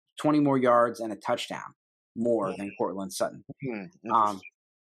 about 20 more yards, and a touchdown more than Cortland Sutton.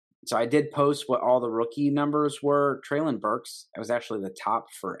 So I did post what all the rookie numbers were. Treylon Burks, that was actually the top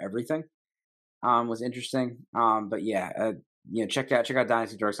for everything. Was interesting. But yeah, check out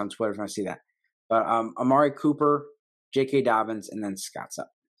Dynasty Dorks on Twitter if you want to see that. But Amari Cooper, J.K. Dobbins, and then Scott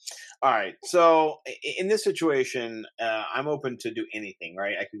Sutton. All right. So in this situation, I'm open to do anything,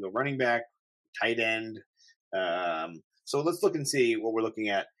 right? I could go running back, tight end. So let's look and see what we're looking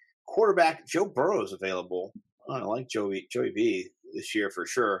at. Quarterback, Joe Burrow is available. I like Joey B this year for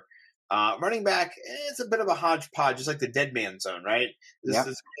sure. Running back, it's a bit of a hodgepodge, just like the dead man zone, right? This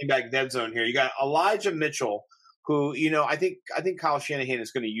is running back dead zone here. You got Elijah Mitchell, who, I think Kyle Shanahan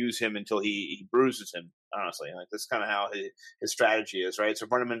is going to use him until he bruises him. Honestly, like that's kind of how his strategy is, right? So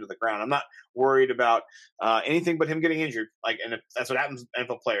run him into the ground. I'm not worried about anything but him getting injured. Like, and if that's what happens with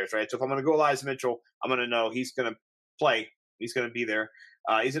NFL players, right? So if I'm going to go Elijah Mitchell, I'm going to know he's going to play. He's going to be there.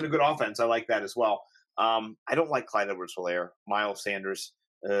 He's in a good offense. I like that as well. I don't like Clyde Edwards-Helaire, Miles Sanders.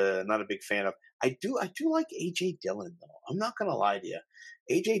 Not a big fan of. I do like AJ Dillon though. I'm not going to lie to you.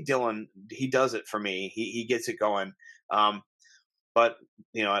 AJ Dillon, he does it for me. He gets it going. But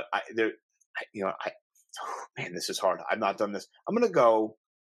man, this is hard. I've not done this. I'm going to go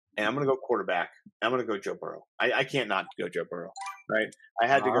quarterback. I'm going to go Joe Burrow. I can't not go Joe Burrow, right? I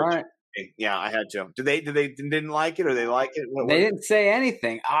had to go. Right. Yeah, I had to. Did they didn't like it, or they like it? They didn't say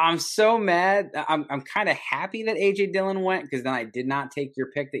anything. I'm so mad. I'm kind of happy that AJ Dillon went, because then I did not take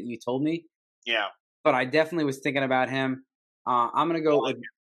your pick that you told me. Yeah. But I definitely was thinking about him. I'm going to go with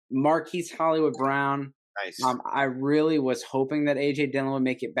Marquise Hollywood Brown. Nice. I really was hoping that AJ Dillon would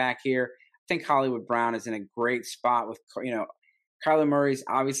make it back here. I think Hollywood Brown is in a great spot with, Kyler Murray's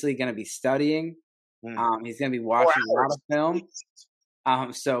obviously going to be studying. He's going to be watching a lot of film.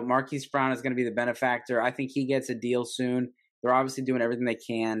 So Marquise Brown is going to be the benefactor. I think he gets a deal soon. They're obviously doing everything they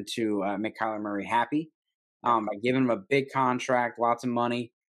can to make Kyler Murray happy by giving him a big contract, lots of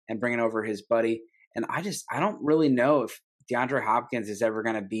money, and bringing over his buddy. And I don't really know if DeAndre Hopkins is ever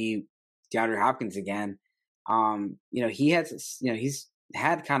going to be DeAndre Hopkins again. He's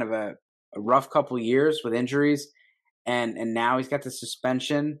had kind of a rough couple years with injuries, and now he's got the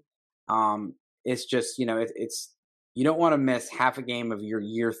suspension. It's just, it's you don't want to miss half a game of your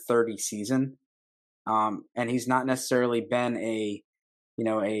year 30 season. And he's not necessarily been he's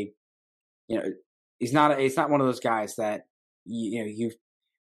not one of those guys that you've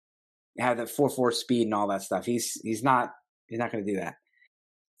had that 4.4 speed and all that stuff. He's not going to do that.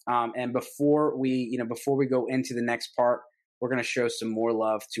 And before we go into the next part, we're going to show some more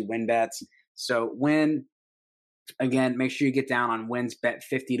love to WynnBETs. So again, make sure you get down on Wynn's Bet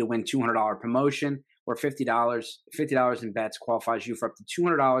 50 to win $200 promotion, where $50 in bets qualifies you for up to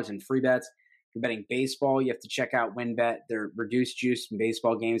 $200 in free bets. If you're betting baseball, you have to check out WynnBET. Their reduced juice in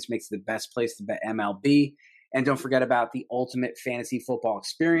baseball games makes it the best place to bet MLB. And don't forget about the ultimate fantasy football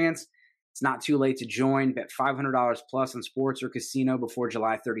experience. It's not too late to join. Bet $500 plus on sports or casino before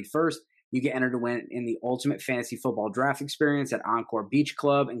July 31st. You get entered to win in the ultimate fantasy football draft experience at Encore Beach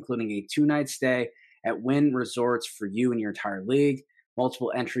Club, including a 2-night stay at Wynn Resorts for you and your entire league.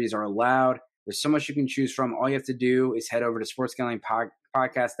 Multiple entries are allowed. There's so much you can choose from. All you have to do is head over to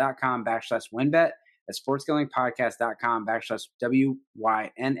sportsgamblingpodcast.com/WynnBET. That's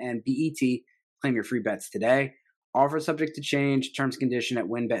sportsgamblingpodcast.com/WYNNBET. Claim your free bets today. Offer subject to change. Terms and condition at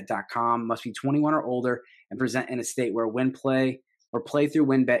wynnbet.com. Must be 21 or older and present in a state where play through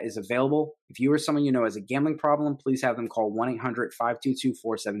WynnBET is available. If you or someone you know has a gambling problem, please have them call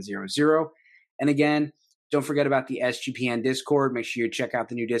 1-800-522-4700. And again, don't forget about the SGPN Discord. Make sure you check out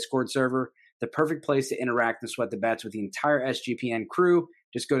the new Discord server. The perfect place to interact and sweat the bets with the entire SGPN crew.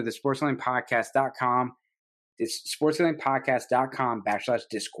 Just go to the sportsgamblingpodcast.com. It's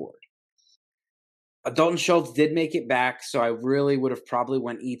sportsgamblingpodcast.com/Discord. Dalton Schultz did make it back, so I really would have probably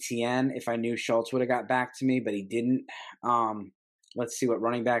went ETN if I knew Schultz would have got back to me, but he didn't. Let's see what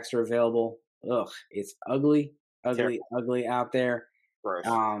running backs are available. It's ugly out there.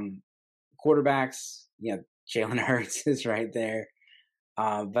 Quarterbacks, Jalen Hurts is right there.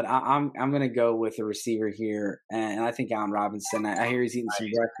 But I'm going to go with a receiver here, and I think Allen Robinson. I hear he's eating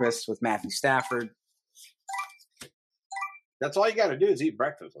some breakfast with Matthew Stafford. That's all you got to do is eat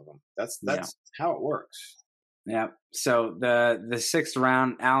breakfast with them. That's how it works. Yeah. So the 6th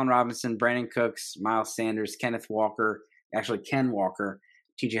round, Allen Robinson, Brandon Cooks, Miles Sanders, Ken Walker,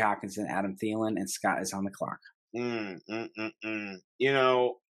 T.J. Hockenson, Adam Thielen, and Scott is on the clock.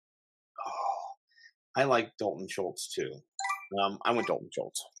 I like Dalton Schultz too. I went Dalton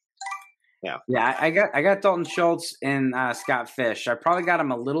Schultz. Yeah. I got Dalton Schultz and Scott Fish. I probably got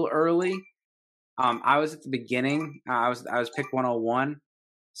him a little early. I was at the beginning. I was pick 101.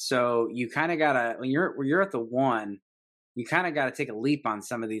 So you kind of gotta when you're at the 1, you kind of gotta take a leap on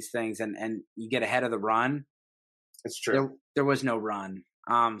some of these things, and you get ahead of the run. It's true. There was no run.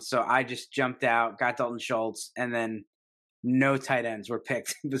 So I just jumped out, got Dalton Schultz, and then no tight ends were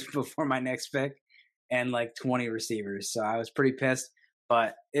picked before my next pick, and like 20 receivers. So I was pretty pissed,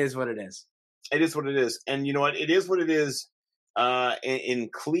 but it is what it is. It is what it is. And you know what? It is what it is in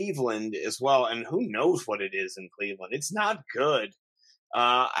Cleveland as well. And who knows what it is in Cleveland? It's not good.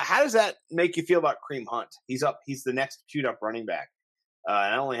 How does that make you feel about Kareem Hunt? He's up. He's the next queued-up running back. And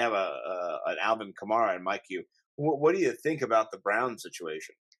I only have an Alvin Kamara in my queue. What do you think about the Browns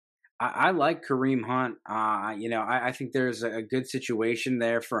situation? I like Kareem Hunt. I think there's a good situation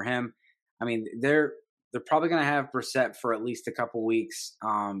there for him. I mean, they're probably going to have Brissett for at least a couple weeks.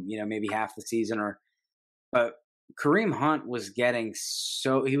 Maybe half the season, but Kareem Hunt he was getting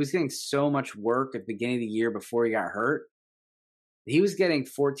so much work at the beginning of the year before he got hurt. He was getting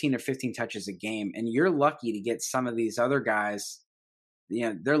 14 or 15 touches a game, and you're lucky to get some of these other guys.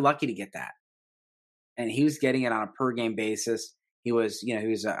 They're lucky to get that, and he was getting it on a per game basis. He was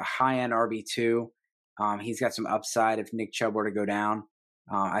a high end RB2. He's got some upside if Nick Chubb were to go down.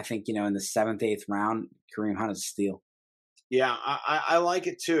 I think in the 7th, 8th round, Kareem Hunt is a steal. Yeah, I like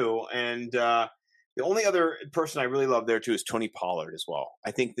it too. And the only other person I really love there too is Tony Pollard as well. I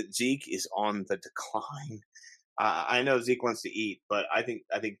think that Zeke is on the decline. I know Zeke wants to eat, but I think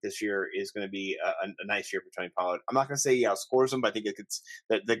this year is going to be a nice year for Tony Pollard. I'm not going to say he outscores him, but I think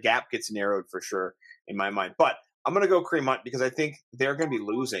the gap gets narrowed for sure in my mind. But I'm going to go Kareem Hunt because I think they're going to be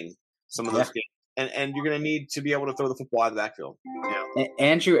losing some of those games, and you're going to need to be able to throw the football out of the backfield. Yeah.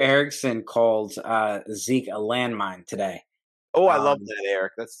 Andrew Erickson called Zeke a landmine today. Oh, I love that,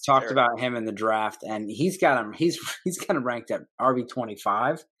 Eric. That's talked Eric. about him in the draft, and he's got him. He's got him ranked at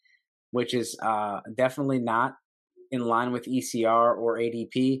RB25, which is definitely not in line with ECR or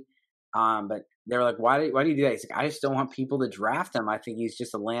ADP. But they're like, why do you do that? He's like, I just don't want people to draft him. I think he's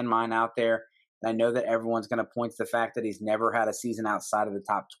just a landmine out there. And I know that everyone's going to point to the fact that he's never had a season outside of the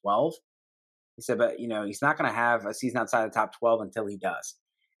top 12. He said, but he's not going to have a season outside the top 12 until he does.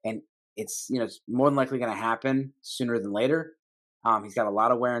 And it's more than likely going to happen sooner than later. He's got a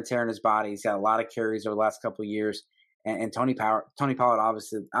lot of wear and tear in his body. He's got a lot of carries over the last couple of years. And Tony Pollard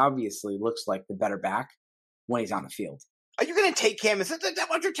obviously looks like the better back when he's on the field. Are you going to take him? Is that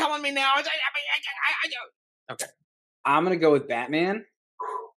what you're telling me now? Okay. I'm going to go with Batman.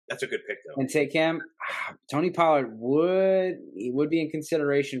 That's a good pick, though. And take him. Tony Pollard would be in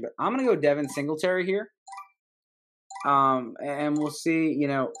consideration, but I'm going to go Devin Singletary here. And we'll see.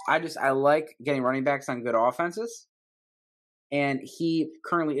 I like getting running backs on good offenses, and he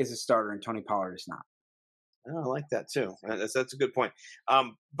currently is a starter, and Tony Pollard is not. Oh, I like that too. That's a good point.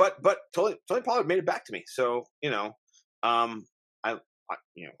 But Tony Pollard made it back to me, so but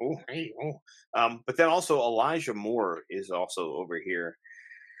then also Elijah Moore is also over here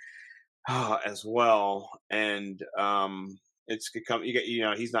as well, and it's become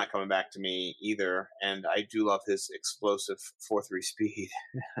he's not coming back to me either, and I do love his explosive 4.3 speed.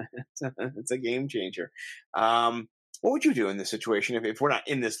 It's a game changer. What would you do in this situation if we're not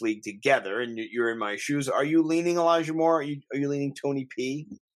in this league together and you're in my shoes? Are you leaning Elijah Moore? Are you leaning Tony P?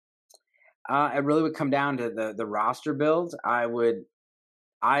 It really would come down to the roster build. I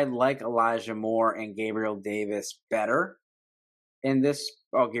like Elijah Moore and Gabriel Davis better in this.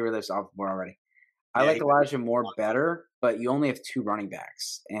 Oh, Gabriel Davis off Moore already. I like Elijah Moore better, but you only have 2 running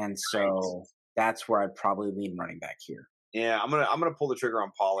backs, and so that's where I'd probably lean running back here. Yeah, I'm gonna pull the trigger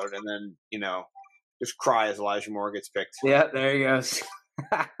on Pollard, and then just cry as Elijah Moore gets picked. Yeah, there he goes.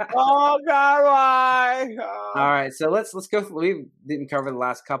 Oh God, why? Oh. All right, so let's go. We didn't cover the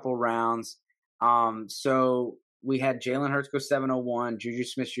last couple rounds. So we had Jalen Hurts go 701, Juju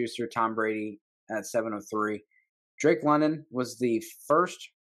Smith-Schuster, Tom Brady at 703. Drake London was the first,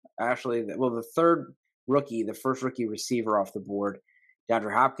 the third rookie, the first rookie receiver off the board.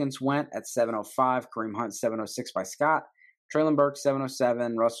 DeAndre Hopkins went at 705, Kareem Hunt 706 by Scott. Traylon Burks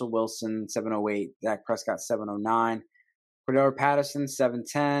 707, Russell Wilson 708, Dak Prescott 709, Cordero Patterson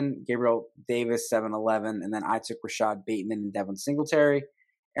 710, Gabriel Davis 711, and then I took Rashad Bateman and Devin Singletary.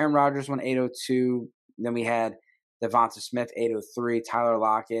 Aaron Rodgers went 802. Then we had Devonta Smith 803, Tyler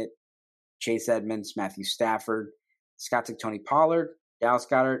Lockett, Chase Edmonds, Matthew Stafford. Scott took Tony Pollard, Dallas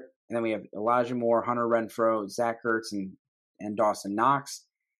Goedert, and then we have Elijah Moore, Hunter Renfrow, Zach Ertz, and Dawson Knox.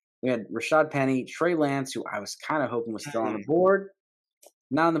 We had Rashad Penny, Trey Lance, who I was kind of hoping was still on the board.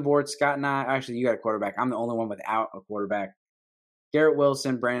 Not on the board. Scott and I, actually, you got a quarterback. I'm the only one without a quarterback. Garrett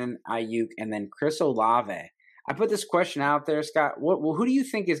Wilson, Brandon Ayuk, and then Chris Olave. I put this question out there, Scott. Who do you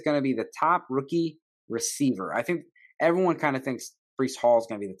think is going to be the top rookie receiver? I think everyone kind of thinks Breece Hall is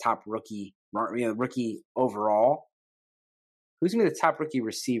going to be the top rookie, rookie overall. Who's going to be the top rookie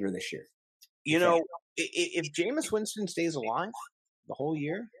receiver this year? If Jameis Winston stays alive the whole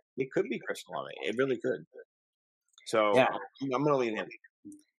year, it could be Chris Olave. It really could. So yeah. I'm going to lean him.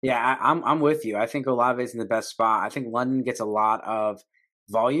 Yeah, I'm with you. I think Olave is in the best spot. I think London gets a lot of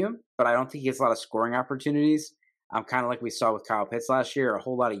volume, but I don't think he gets a lot of scoring opportunities. Kind of like we saw with Kyle Pitts last year, a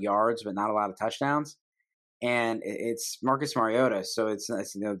whole lot of yards, but not a lot of touchdowns. And it's Marcus Mariota, so it's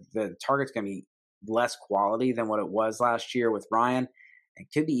the target's going to be less quality than what it was last year with Ryan. It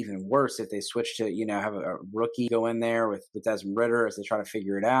could be even worse if they switch to have a rookie go in there with Desmond Ridder as they try to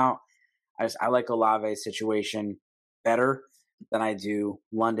figure it out. I like Olave's situation better than I do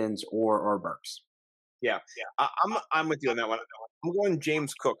London's or Burks. Yeah. I'm with you on that one. I'm going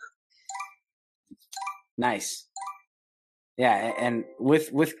James Cook. Nice. Yeah, and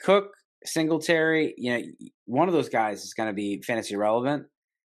with Cook, Singletary, one of those guys is going to be fantasy relevant.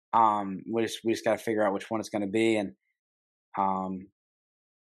 We just got to figure out which one it's going to be, and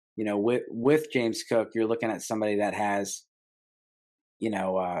with James Cook, you're looking at somebody that has,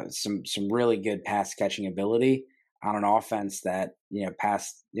 some really good pass catching ability on an offense that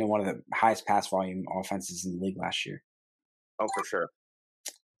passed one of the highest pass volume offenses in the league last year. Oh, for sure.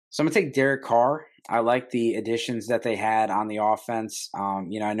 So I'm gonna take Derek Carr. I like the additions that they had on the offense.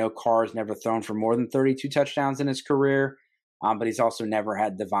 I know Carr's never thrown for more than 32 touchdowns in his career, but he's also never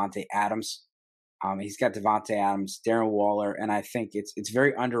had Devontae Adams. He's got Devontae Adams, Darren Waller, and I think it's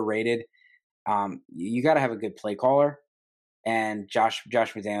very underrated. You got to have a good play caller, and Josh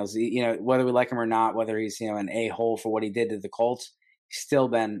McDaniels. Whether we like him or not, whether he's an a-hole for what he did to the Colts, he's still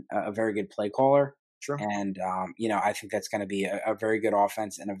been a very good play caller. Sure. And, I think that's going to be a very good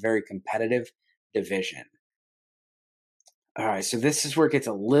offense and a very competitive division. All right, so this is where it gets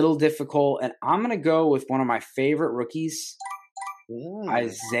a little difficult, and I'm going to go with one of my favorite rookies,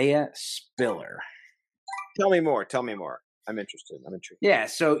 Isaiah Spiller. Tell me more. I'm interested. Yeah,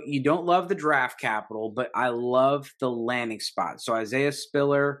 so you don't love the draft capital, but I love the landing spot. So Isaiah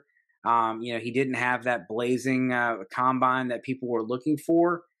Spiller, he didn't have that blazing combine that people were looking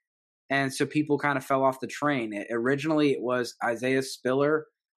for. And so people kind of fell off the train. Originally, it was Isaiah Spiller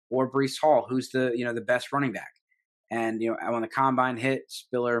or Breece Hall, who's the best running back. And when the combine hit,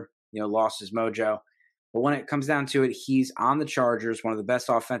 Spiller lost his mojo. But when it comes down to it, he's on the Chargers, one of the best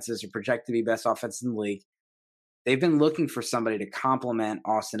offenses, or projected to be best offense in the league. They've been looking for somebody to complement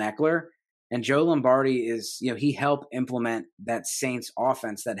Austin Eckler, and Joe Lombardi is he helped implement that Saints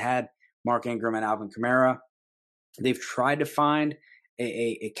offense that had Mark Ingram and Alvin Kamara. They've tried to find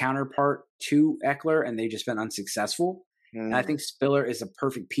a counterpart to Eckler, and they've just been unsuccessful. And I think Spiller is a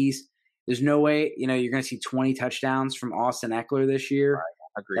perfect piece. There's no way, you're going to see 20 touchdowns from Austin Eckler this year. Right.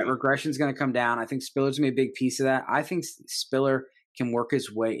 Agreed. That regression is going to come down. I think Spiller's going to be a big piece of that. I think Spiller can work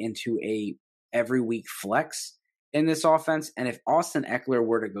his way into a every week flex in this offense. And if Austin Eckler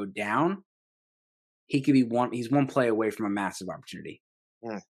were to go down, he could be he's one play away from a massive opportunity.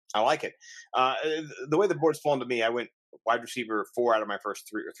 I like it. The way the board's fallen to me, I went wide receiver 4 out of my first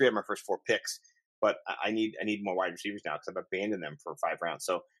 3 out of my first 4 picks, but I need more wide receivers now because I've abandoned them for 5 rounds.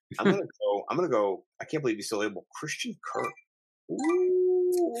 So I'm gonna go. I can't believe he's still able. Christian Kirk.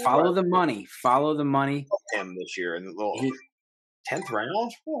 Ooh, Follow the money. Him this year in the little 10th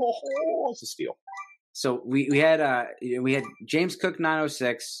round. Oh, it's a steal. So we had James Cook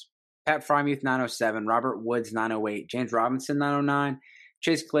 906, Pat Freiermuth 907, Robert Woods 908, James Robinson 909,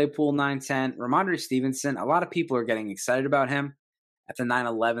 Chase Claypool 910, Ramondre Stevenson. A lot of people are getting excited about him at the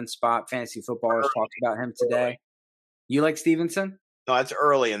 911 spot. Fantasy footballers talked about him today. You like Stevenson? No, that's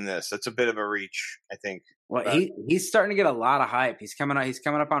early in this. That's a bit of a reach, I think. Well, he's starting to get a lot of hype. He's coming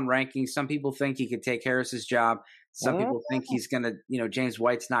up on rankings. Some people think he could take Harris's job. Some people think he's gonna, James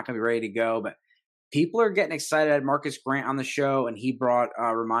White's not gonna be ready to go, but people are getting excited. I had Marcus Grant on the show, and he brought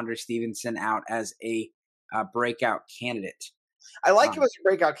Ramondre Stevenson out as a breakout candidate. I like him as a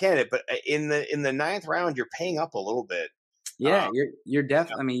breakout candidate, but in the 9th round, you're paying up a little bit. Yeah, you're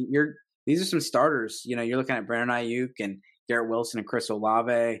definitely. I mean, these are some starters. You're looking at Brandon Ayuk and Garrett Wilson and Chris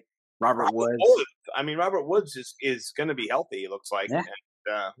Olave, Robert Woods. I mean, Robert Woods is going to be healthy. It looks like.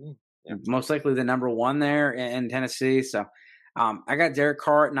 Yeah. Most likely the number 1 there in Tennessee. So I got Derek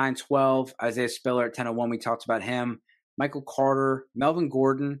Carr at 912, Isaiah Spiller at 1001. We talked about him. Michael Carter, Melvin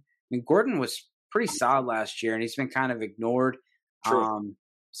Gordon. I mean, Gordon was pretty solid last year, and he's been kind of ignored. True.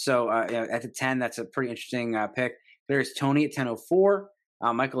 At the 10, that's a pretty interesting pick. There's Tony at 1004.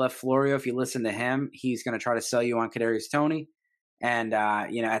 Michael F. Florio, if you listen to him, he's going to try to sell you on Kadarius Toney. And,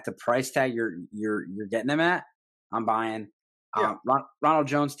 at the price tag you're getting him at, I'm buying. Yeah. Ronald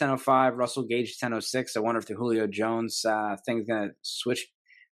Jones, 1005. Russell Gage, 1006. I wonder if the Julio Jones thing's going to switch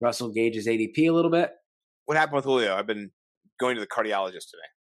Russell Gage's ADP a little bit. What happened with Julio? I've been going to the cardiologist today.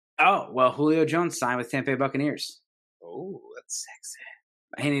 Oh, well, Julio Jones signed with Tampa Bay Buccaneers. Oh, that's sexy.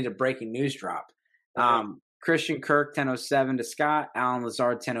 I need a breaking news drop. Christian Kirk, 1007 to Scott. Alan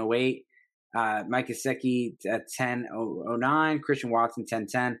Lazard, 1008. Mike Gesicki at 1009. Christian Watson,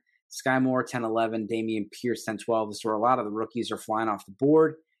 1010. Sky Moore, 1011. Damian Pierce, 1012. This is where a lot of the rookies are flying off the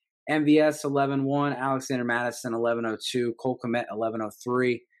board. MVS, 11-1. Alexander Madison, 1102. Cole Kmet,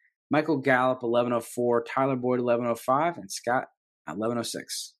 1103. Michael Gallup, 1104. Tyler Boyd, 1105. And Scott, at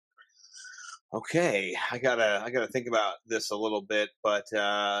 1106. Okay, I gotta think about this a little bit, but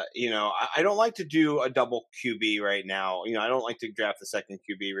I don't like to do a double QB right now. I don't like to draft the second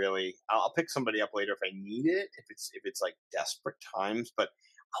QB. Really, I'll pick somebody up later if I need it, if it's like desperate times. But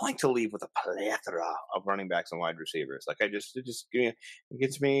I like to leave with a plethora of running backs and wide receivers. Like it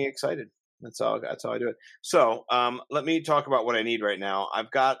gets me excited. That's how I do it. So let me talk about what I need right now.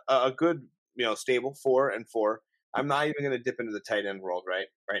 I've got a good stable 4 and 4. I'm not even going to dip into the tight end world right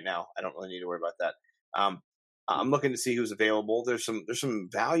now. I don't really need to worry about that. Um, I'm looking to see who's available. There's some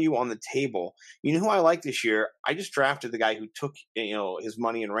value on the table. You know who I like this year? I just drafted the guy who took his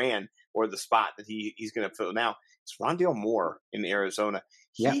money and ran, or the spot that he's going to fill now. It's Rondale Moore in Arizona.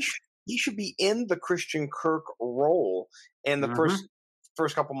 Yeah. He should be in the Christian Kirk role. And the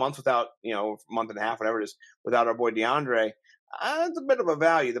first couple months without month and a half, whatever it is, without our boy DeAndre. It's a bit of a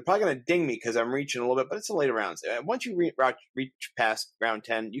value. They're probably going to ding me because I'm reaching a little bit, but it's the later rounds. Once you reach past round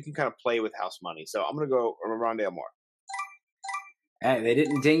 10, you can kind of play with house money. So I'm going to go Rondale Moore. Hey, they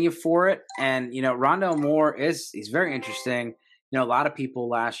didn't ding you for it. And, Rondale Moore he's very interesting. A lot of people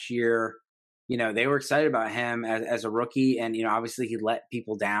last year, they were excited about him as a rookie. And, obviously he let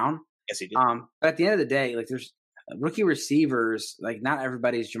people down. Yes, he did. But at the end of the day, like there's rookie receivers, like not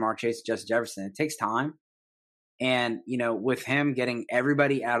everybody's Jamar Chase, Justin Jefferson. It takes time. And, with him getting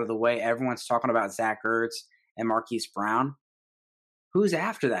everybody out of the way, everyone's talking about Zach Ertz and Marquise Brown. Who's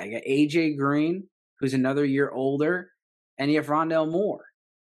after that? You got AJ Green, who's another year older, and you have Rondale Moore.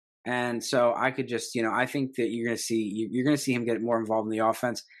 And so I could just, I think that you're going to see him get more involved in the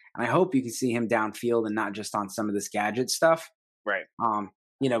offense. And I hope you can see him downfield and not just on some of this gadget stuff. Right. But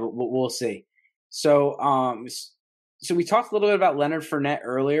we'll see. So, so we talked a little bit about Leonard Fournette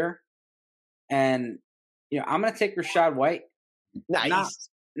earlier, and I'm going to take Rachaad White. Nice.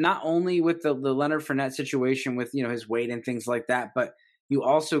 Not only with the Leonard Fournette situation with, his weight and things like that, but you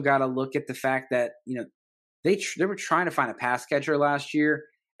also got to look at the fact that, they were trying to find a pass catcher last year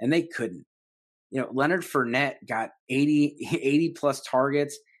and they couldn't. Leonard Fournette got 80 plus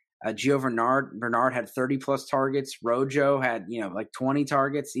targets. Gio Bernard had 30 plus targets. Rojo had, like 20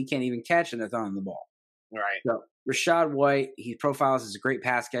 targets. He can't even catch and they're throwing the ball. Right. So Rachaad White, he profiles as a great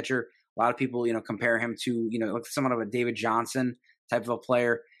pass catcher. A lot of people, compare him to, like somewhat of a David Johnson type of a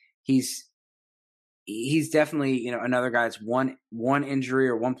player. He's definitely, another guy that's one injury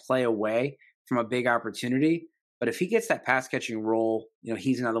or one play away from a big opportunity. But if he gets that pass catching role,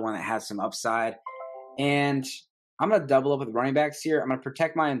 he's another one that has some upside. And I'm going to double up with running backs here. I'm going to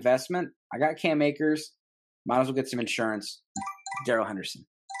protect my investment. I got Cam Akers. Might as well get some insurance. Darrell Henderson.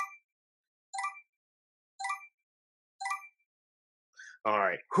 All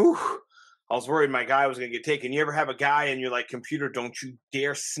right. Whew. I was worried my guy was going to get taken. You ever have a guy and you're like, computer, don't you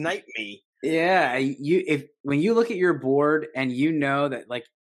dare snipe me? Yeah. When you look at your board and that like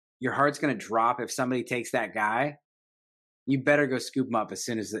your heart's going to drop if somebody takes that guy, you better go scoop him up as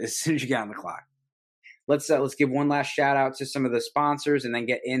soon as you get on the clock. Let's give one last shout out to some of the sponsors and then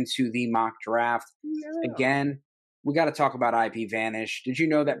get into the mock draft. Yeah. Again, we got to talk about IP Vanish. Did you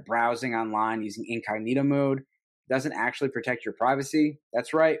know that browsing online using incognito mode doesn't actually protect your privacy?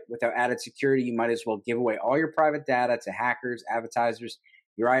 That's right. Without added security, you might as well give away all your private data to hackers, advertisers,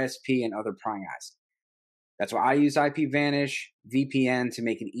 your ISP, and other prying eyes. That's why I use IP Vanish VPN to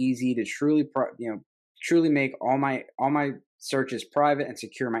make it easy to truly make all my searches private and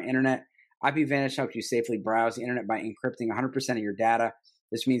secure my internet. IP Vanish helps you safely browse the internet by encrypting 100% of your data.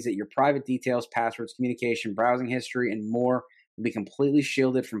 This means that your private details, passwords, communication, browsing history, and more will be completely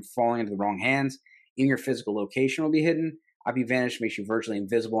shielded from falling into the wrong hands. Even your physical location will be hidden. IP Vanish makes you virtually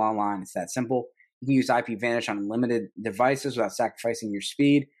invisible online. It's that simple. You can use IP Vanish on unlimited devices without sacrificing your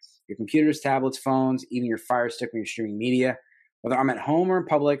speed. Your computers, tablets, phones, even your Fire Stick when you're streaming media. Whether I'm at home or in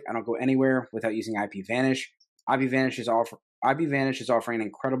public, I don't go anywhere without using IP Vanish. IP Vanish is offering an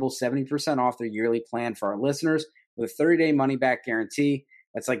incredible 70% off their yearly plan for our listeners with a 30-day money-back guarantee.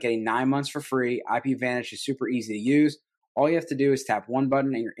 That's like getting 9 months for free. IP Vanish is super easy to use. All you have to do is tap one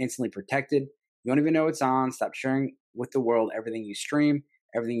button and you're instantly protected. You don't even know it's on. Stop sharing with the world everything you stream,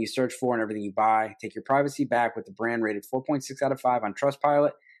 everything you search for, and everything you buy. Take your privacy back with the brand rated 4.6 out of 5 on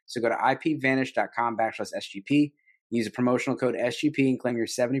Trustpilot. So go to ipvanish.com/SGP. Use a promotional code SGP and claim your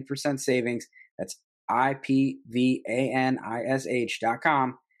 70% savings. That's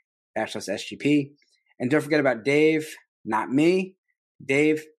ipvanish.com/SGP. And don't forget about Dave, not me.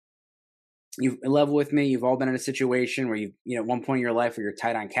 Dave, you've level with me. You've all been in a situation where at one point in your life where you're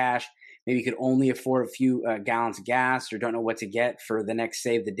tight on cash. Maybe you could only afford a few gallons of gas or don't know what to get for the next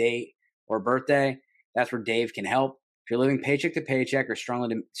save the date or birthday. That's where Dave can help. If you're living paycheck to paycheck or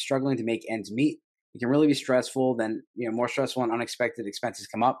struggling to make ends meet, it can really be stressful. Then, more stressful and unexpected expenses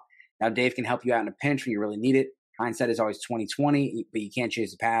come up. Now, Dave can help you out in a pinch when you really need it. Hindsight is always 20/20, but you can't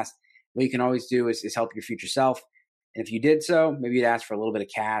change the past. What you can always do is help your future self. And if you did so, maybe you'd ask for a little bit of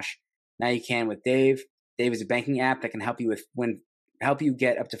cash. Now you can with Dave. Dave is a banking app that can help you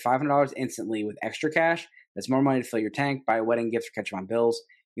get up to $500 instantly with extra cash. That's more money to fill your tank, buy a wedding gift, or catch up on bills.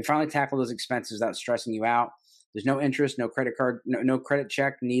 You finally tackle those expenses without stressing you out. There's no interest, no credit card, no credit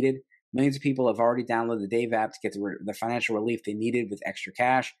check needed. Millions of people have already downloaded the Dave app to get the financial relief they needed with extra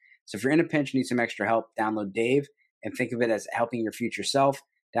cash. So if you're in a pinch and need some extra help, download Dave and think of it as helping your future self.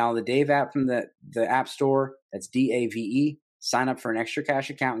 Download the Dave app from the App Store. That's DAVE. Sign up for an extra cash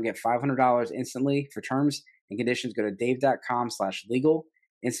account and get $500 instantly. For terms and conditions, go to dave.com/legal.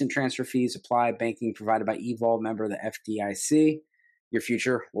 Instant transfer fees apply. Banking provided by Evolve, member of the FDIC. Your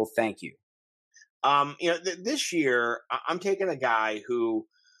future will thank you. This year, I'm taking a guy who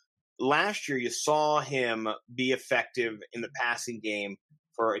last year you saw him be effective in the passing game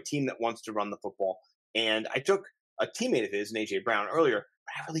for a team that wants to run the football. And I took a teammate of his, A.J. Brown, earlier.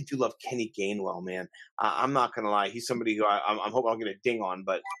 But I really do love Kenny Gainwell, man. I'm not going to lie. He's somebody who I'm hoping I'll get a ding on,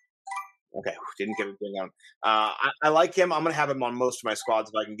 but okay, didn't get a ding on. I like him. I'm going to have him on most of my squads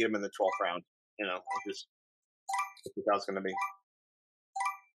if I can get him in the 12th round. Just that's how it's going to be.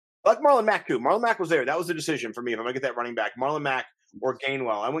 I like Marlon Mack, too. Marlon Mack was there. That was the decision for me if I'm going to get that running back. Marlon Mack or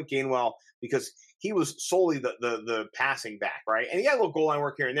Gainwell. I went Gainwell because he was solely the passing back, right? And he had a little goal line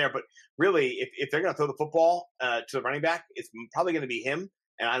work here and there, but really, if they're going to throw the football to the running back, it's probably going to be him.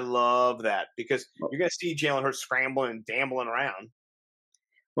 And I love that because you're going to see Jalen Hurts scrambling and gambling around.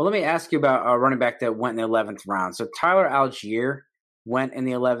 Well, let me ask you about a running back that went in the 11th round. So Tyler Algier went in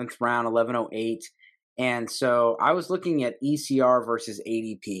the 11th round, 11:08. And so I was looking at ECR versus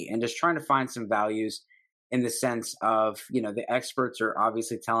ADP and just trying to find some values in the sense of, the experts are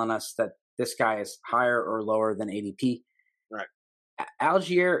obviously telling us that this guy is higher or lower than ADP. Right.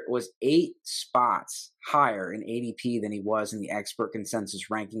 Algier was 8 spots higher in ADP than he was in the expert consensus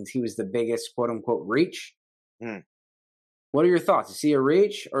rankings. He was the biggest quote unquote reach. What are your thoughts? Is he a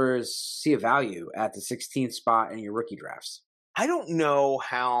reach or is he a value at the 16th spot in your rookie drafts? I don't know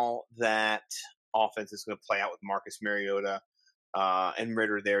how that offense is going to play out with Marcus Mariota and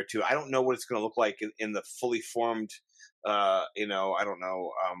Ritter there too. I don't know what it's going to look like in the fully formed, I don't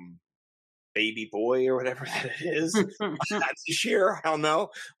know, baby boy or whatever that is. That's this year. I don't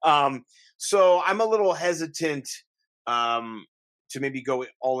know. So I'm a little hesitant to maybe go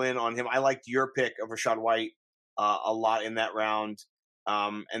all in on him. I liked your pick of Rachaad White a lot in that round.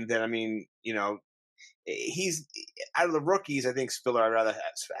 And then, he's out of the rookies. I think Spiller. I'd rather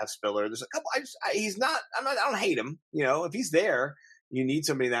have Spiller. There's a couple. I don't hate him. If he's there, you need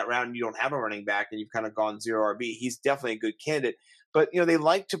somebody in that round. And you don't have a running back, and you've kind of gone zero RB. He's definitely a good candidate. But they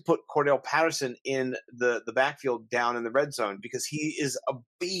like to put Cordell Patterson in the backfield down in the red zone because he is a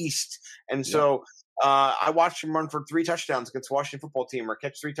beast. And so I watched him run for 3 touchdowns against the Washington football team, or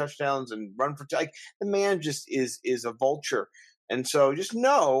catch 3 touchdowns and run for the man just is a vulture. And so just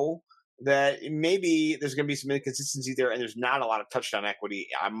know that maybe there's going to be some inconsistency there, and there's not a lot of touchdown equity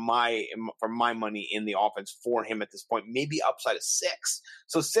for my money in the offense for him at this point. Maybe upside of 6.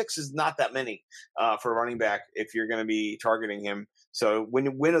 So 6 is not that many for a running back if you're going to be targeting him. So when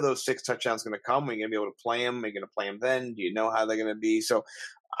are those 6 touchdowns going to come? Are you going to be able to play him? Are you going to play him then? Do you know how they're going to be? So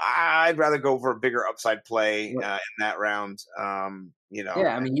I'd rather go for a bigger upside play in that round. Yeah,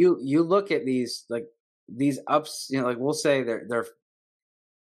 I mean, you look at these ups. We'll say they're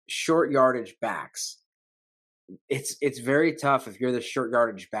short yardage backs. It's very tough if you're the short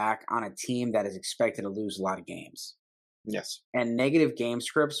yardage back on a team that is expected to lose a lot of games. Yes, and negative game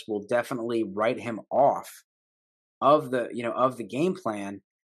scripts will definitely write him off of the game plan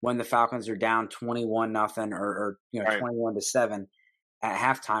when the Falcons are down 21-0 or 21-7 at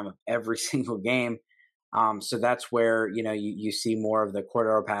halftime of every single game. So that's where you see more of the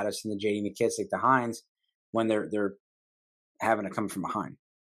Cordero Patterson, the J.D. McKissic, the Hines when they're having to come from behind.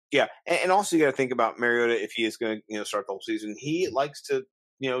 Yeah, and also you got to think about Mariota if he is going to start the whole season. He likes to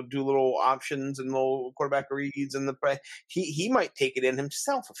do little options and little quarterback reads and he might take it in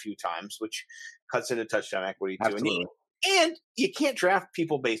himself a few times, which cuts into touchdown equity too. Absolutely. And you can't draft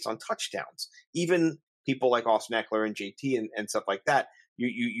people based on touchdowns. Even people like Austin Eckler and JT and stuff like that.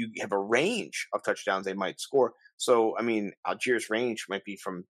 You have a range of touchdowns they might score. So Algier's range might be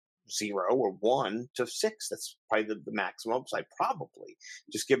from 0 or 1 to 6. That's probably the maximum upside, probably,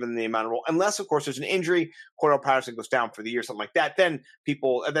 just given the amount of roll. Unless, of course, there's an injury, Cordell Patterson goes down for the year, something like that. Then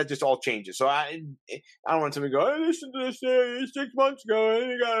that just all changes. So I don't want somebody to go, I listened to this 6 months ago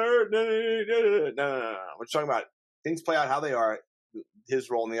and he got hurt. No. We're just talking about things play out how they are. His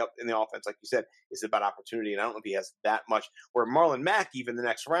role in the offense, like you said, is about opportunity, and I don't know if he has that much. Where Marlon Mack, even the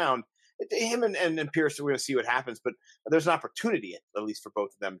next round, him and Pierce, we're going to see what happens, but there's an opportunity at least for both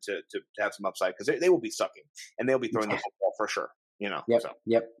of them to have some upside because they will be sucking and they'll be throwing the football for sure. Yep. So.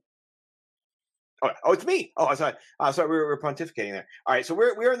 Yep. Okay. Oh, it's me. Oh, sorry. Sorry, we were pontificating there. All right, so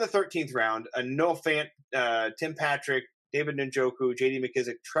we're in the 13th round. Noah Fant, Tim Patrick, David Njoku, J.D.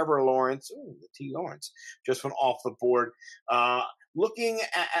 McKissick, Trevor Lawrence. Ooh, the T. Lawrence just went off the board. Looking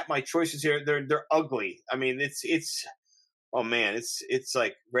at my choices here, they're ugly. I mean, it's oh man, it's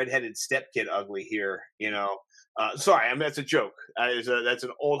like redheaded stepkid ugly here. Sorry, I mean that's a joke. That's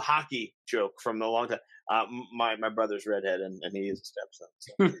an old hockey joke from a long time. My brother's redhead and he is a stepson.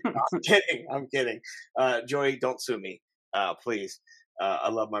 So. I'm kidding. Joey, don't sue me, please. I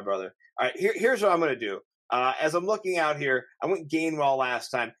love my brother. All right, here's what I'm going to do. As I'm looking out here, I went Gainwell last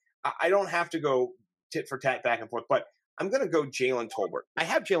time. I don't have to go tit for tat back and forth, but I'm going to go Jalen Tolbert. I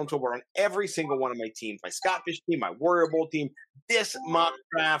have Jalen Tolbert on every single one of my teams, my Scottish team, my Warrior Bowl team, this mock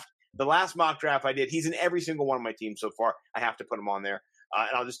draft, the last mock draft I did. He's in every single one of my teams so far. I have to put him on there.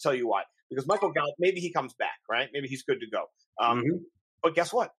 And I'll just tell you why. Because Michael Gallup, maybe he comes back, right? Maybe he's good to go. But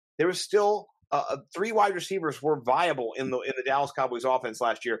guess what? There was still 3 wide receivers were viable in the Dallas Cowboys offense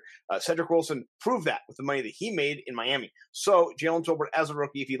last year. Cedric Wilson proved that with the money that he made in Miami. So Jalen Tolbert as a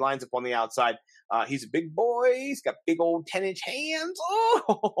rookie, if he lines up on the outside, he's a big boy. He's got big old 10-inch hands.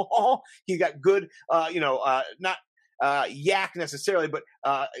 Oh, he's got good, not yak necessarily, but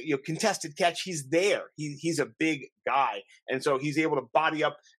contested catch. He's there. He's a big guy, and so he's able to body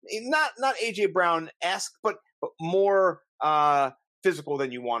up. Not AJ Brown-esque, but more physical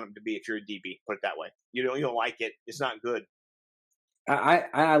than you want him to be if you're a DB. Put it that way. You don't like it. It's not good.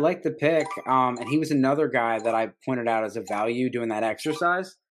 I like the pick, and he was another guy that I pointed out as a value doing that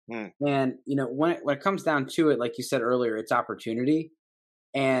exercise. And when it comes down to it, like you said earlier, it's opportunity.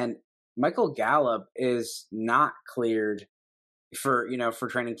 And Michael Gallup is not cleared for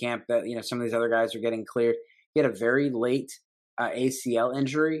training camp that some of these other guys are getting cleared. He had a very late ACL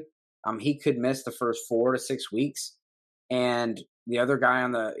injury. He could miss the first 4 to 6 weeks. And the other guy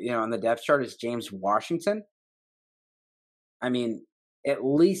on the depth chart is James Washington. I mean, at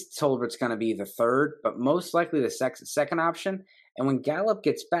least Tolbert's going to be the third, but most likely the second option. And when Gallup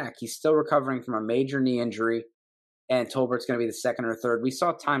gets back, he's still recovering from a major knee injury, and Tolbert's going to be the second or third. We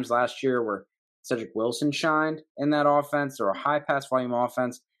saw times last year where Cedric Wilson shined in that offense or a high pass volume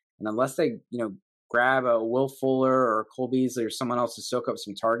offense, and unless they grab a Will Fuller or Cole Beasley or someone else to soak up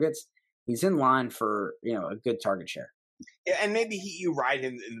some targets, he's in line for a good target share. Yeah, and maybe you ride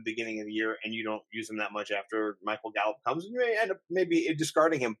him in the beginning of the year and you don't use him that much after Michael Gallup comes, and you may end up maybe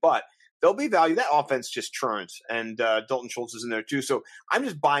discarding him, but there'll be value. That offense just churns, and Dalton Schultz is in there too. So I'm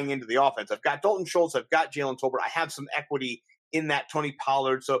just buying into the offense. I've got Dalton Schultz. I've got Jalen Tolbert. I have some equity in that Tony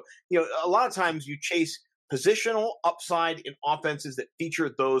Pollard. So, a lot of times you chase positional upside in offenses that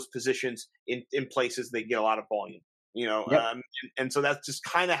feature those positions in places they get a lot of volume, Yep. And so that's just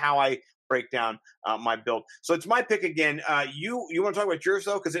kind of how I break down my build. So it's my pick again. You want to talk about yours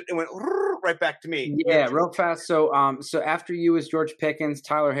though? Because it went right back to me. Yeah, real fast. So after you was George Pickens,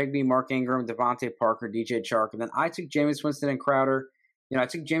 Tyler Higbee, Mark Ingram, Devontae Parker, DJ Chark, and then I took Jameis Winston and Crowder. I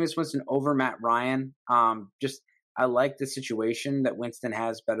took Jameis Winston over Matt Ryan. I like the situation that Winston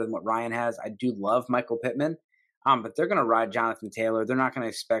has better than what Ryan has. I do love Michael Pittman, but they're going to ride Jonathan Taylor. They're not going to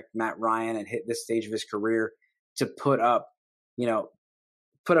expect Matt Ryan at this stage of his career to put up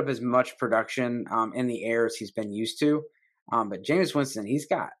as much production in the air as he's been used to. But Jameis Winston, he's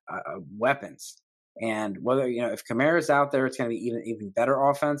got weapons. And whether, if Kamara's out there, it's going to be even better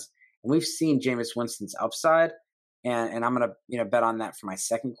offense. And we've seen Jameis Winston's upside. And I'm going to, bet on that for my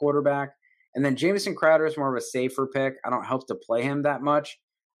second quarterback. And then Jamison Crowder is more of a safer pick. I don't hope to play him that much.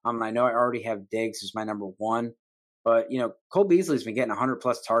 I know I already have Diggs as my number one. But, Cole Beasley's been getting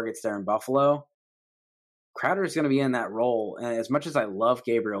 100-plus targets there in Buffalo. Crowder is going to be in that role. And as much as I love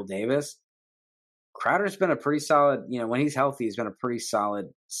Gabriel Davis, Crowder's been a pretty solid, when he's healthy, he's been a pretty solid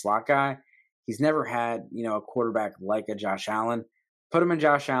slot guy. He's never had, a quarterback like a Josh Allen. Put him in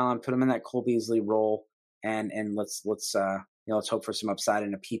Josh Allen, put him in that Cole Beasley role, and let's hope for some upside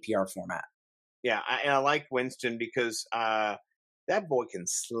in a PPR format. Yeah, I like Winston because that boy can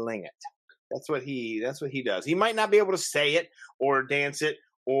sling it. That's what he does. He might not be able to say it or dance it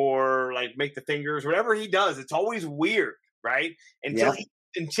or like make the fingers, whatever he does. It's always weird, right? Until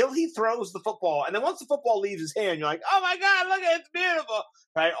he throws the football, and then once the football leaves his hand, you're like, oh my God, look at it, it's beautiful,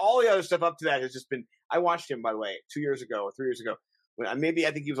 right? All the other stuff up to that has just been. I watched him, by the way, 2 years ago or 3 years ago. I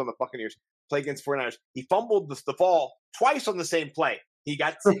think he was on the Buccaneers, play against 49ers. He fumbled the ball twice on the same play. He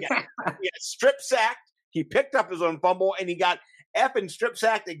got strip sacked. He picked up his own fumble, and he got effing strip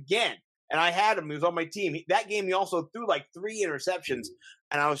sacked again. and I had him. He was on my team. That game, he also threw like 3 interceptions,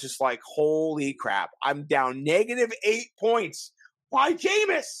 and I was just like, "Holy crap! I'm down -8 points. Why,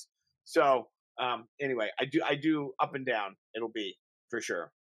 Jameis?" So anyway, I do up and down. It'll be for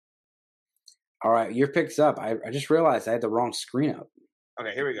sure. All right, your pick's up. I just realized I had the wrong screen up.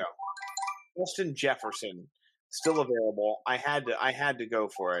 Okay, here we go. Justin Jefferson still available. I had to go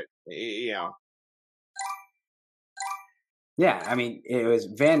for it. You know. Yeah, I mean, it was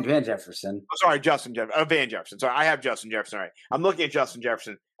Van Jefferson. Oh, sorry, Van Jefferson. Sorry, I have Justin Jefferson. All right. I'm looking at Justin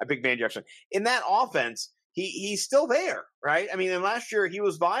Jefferson. I picked Van Jefferson. In that offense, he's still there, right? I mean, and last year he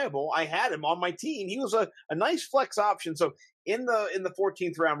was viable. I had him on my team. He was a nice flex option. So in the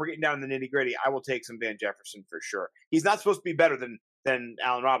 14th round, we're getting down in the nitty gritty. I will take some Van Jefferson for sure. He's not supposed to be better than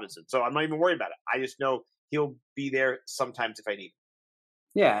Allen Robinson, so I'm not even worried about it. I just know he'll be there sometimes if I need him.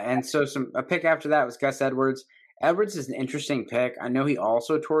 Yeah, and so a pick after that was Gus Edwards. Edwards is an interesting pick. I know he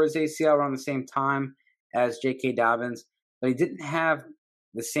also tore his ACL around the same time as J.K. Dobbins, but he didn't have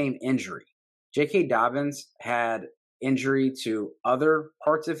the same injury. J.K. Dobbins had injury to other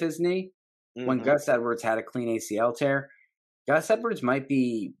parts of his knee when Gus Edwards had a clean ACL tear. Gus Edwards might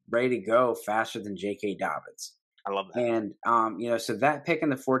be ready to go faster than J.K. Dobbins. I love that. And, so that pick in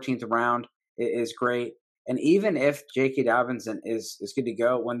the 14th round is great. And even if J.K. Dobbins is good to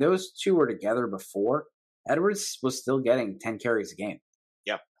go, when those two were together before, Edwards was still getting 10 carries a game.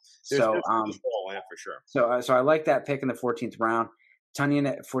 Yep. So, for sure. So I like that pick in the 14th round. Tunyon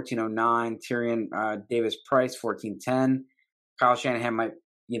at 1409, Tyrion Davis-Price 1410. Kyle Shanahan might,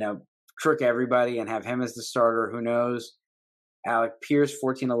 trick everybody and have him as the starter. Who knows? Alec Pierce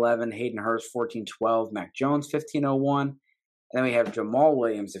 1411, Hayden Hurst 1412, Mac Jones 1501. And then we have Jamal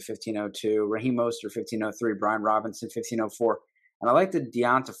Williams at 1502, Raheem Mostert 1503, Brian Robinson 1504. And I like the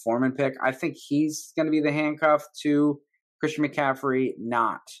Deonta Foreman pick. I think he's going to be the handcuff to Christian McCaffrey,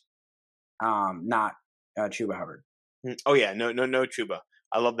 not Chuba Hubbard. Oh yeah, no Chuba.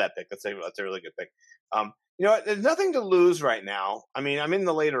 I love that pick. That's a really good pick. There's nothing to lose right now. I mean, I'm in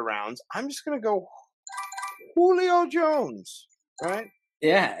the later rounds. I'm just going to go Julio Jones, right?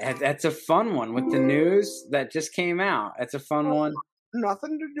 Yeah, that's a fun one with the news that just came out. That's a fun one.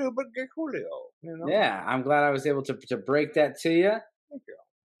 Nothing to do but get Julio. Yeah, I'm glad I was able to break that to you. Thank you.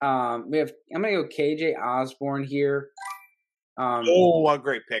 I'm gonna go KJ Osborne here. A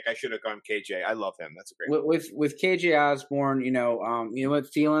great pick. I should have gone KJ. I love him. That's a great with KJ Osborne.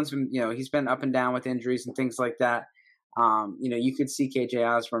 With Thielens, he's been up and down with injuries and things like that. You could see KJ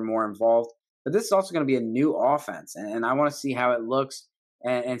Osborne more involved, but this is also going to be a new offense, and I want to see how it looks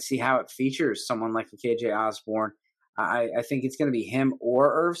and see how it features someone like a KJ Osborne. I think it's going to be him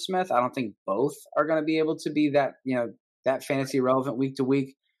or Irv Smith. I don't think both are going to be able to be that that fantasy relevant week to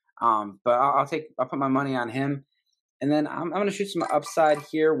week. But I'll put my money on him. And then I'm going to shoot some upside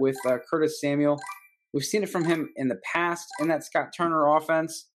here with Curtis Samuel. We've seen it from him in the past in that Scott Turner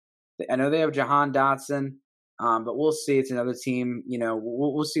offense. I know they have Jahan Dotson, but we'll see. It's another team.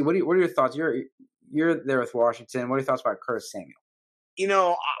 We'll see. What are your thoughts? You're there with Washington. What are your thoughts about Curtis Samuel?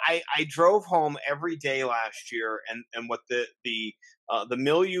 I drove home every day last year, and what the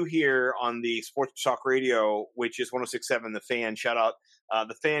milieu here on the Sports Talk Radio, which is 106.7 The Fan. Shout out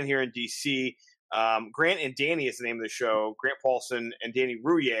the Fan here in DC. Grant and Danny is the name of the show. Grant Paulson and Danny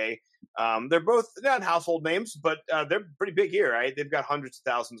Rouillet. They're both not household names, but they're pretty big here, right? They've got hundreds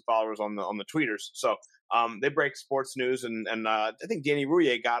of thousands of followers on the tweeters. So they break sports news, and I think Danny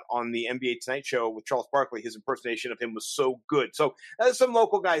Rouillet got on the NBA Tonight Show with Charles Barkley. His impersonation of him was so good. So there's some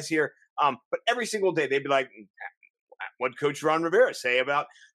local guys here, but every single day they'd be like, "What Coach Ron Rivera say about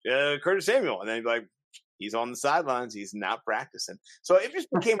Curtis Samuel?" And then he'd be like, "He's on the sidelines. He's not practicing." So it just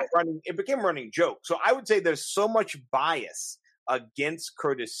became a running joke. So I would say there's so much bias against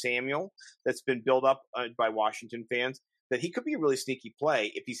Curtis Samuel that's been built up by Washington fans that he could be a really sneaky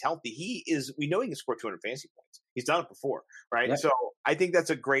play if he's healthy. We know he can score 200 fantasy points. He's done it before, right? Yep. So I think that's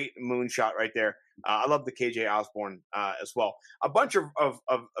a great moonshot right there. I love the KJ Osborne as well. A bunch of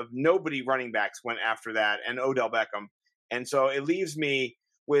nobody running backs went after that, and Odell Beckham. And so it leaves me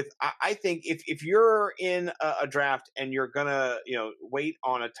with, I think if you're in a draft and you're gonna wait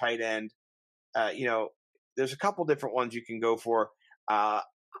on a tight end, there's a couple different ones you can go for. I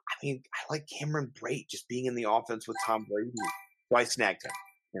like Cameron Brate just being in the offense with Tom Brady. So I snagged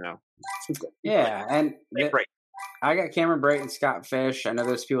him. Yeah, and I got Cameron Brate and Scott Fish. I know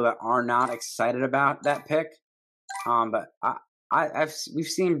there's people that are not excited about that pick, but we've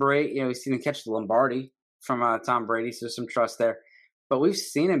seen Brate. We've seen him catch the Lombardi from Tom Brady, so there's some trust there. But we've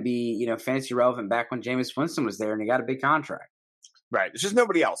seen him be, fantasy relevant back when Jameis Winston was there and he got a big contract. Right. There's just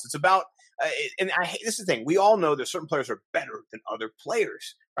nobody else. It's about, this is the thing. We all know that certain players are better than other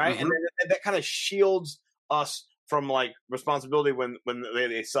players, right? Mm-hmm. And then that kind of shields us from like responsibility when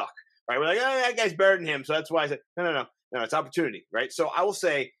they suck, right? We're like, oh, that guy's better than him, so that's why I said no, it's opportunity, right? So I will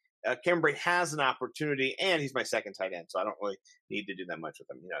say Cameron Brate has an opportunity, and he's my second tight end, so I don't really need to do that much with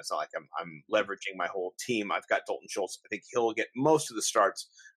him. It's not like I'm leveraging my whole team. I've got Dalton Schultz. I think he'll get most of the starts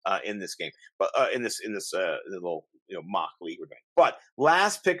in this game, but in this little mock league we're doing. But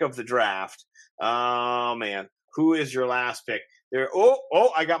last pick of the draft. Oh man, who is your last pick? There.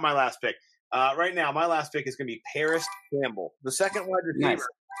 Oh, I got my last pick. Right now, my last pick is going to be Paris Campbell, the second wide receiver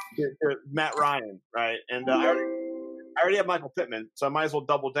to Matt Ryan, right? And I already have Michael Pittman, so I might as well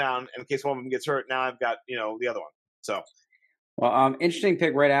double down in case one of them gets hurt. Now I've got the other one. So, well, interesting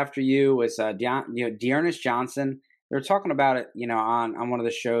pick right after you was Dearness Johnson. They were talking about it, on one of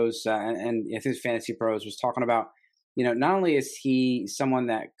the shows, and I think Fantasy Pros was talking about, not only is he someone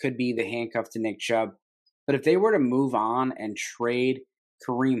that could be the handcuff to Nick Chubb, but if they were to move on and trade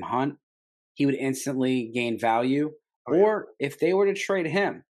Kareem Hunt, he would instantly gain value. Or if they were to trade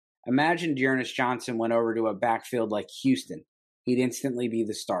him, imagine Dearness Johnson went over to a backfield like Houston. He'd instantly be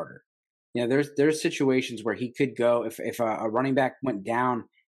the starter. There's situations where he could go, if a running back went down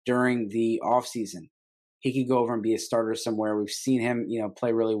during the offseason, he could go over and be a starter somewhere. We've seen him,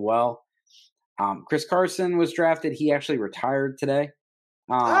 play really well. Chris Carson was drafted. He actually retired today.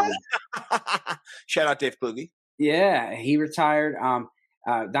 Shout out Dave Kluge. Yeah, he retired.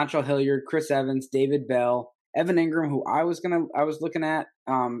 Dontrell Hilliard, Chris Evans, David Bell, Evan Ingram, who I was looking at,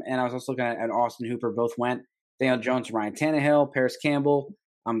 and I was also looking at Austin Hooper. Both went. Daniel Jones, Ryan Tannehill, Paris Campbell,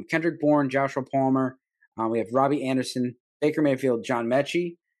 Kendrick Bourne, Joshua Palmer. We have Robbie Anderson, Baker Mayfield, John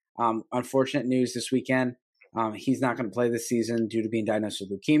Mechie. Unfortunate news this weekend. He's not going to play this season due to being diagnosed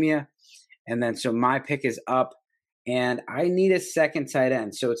with leukemia. And then, so my pick is up, and I need a second tight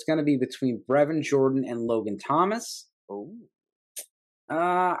end. So it's going to be between Brevin Jordan and Logan Thomas. Oh.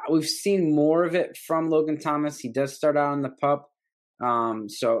 We've seen more of it from Logan Thomas. He does start out on the pup.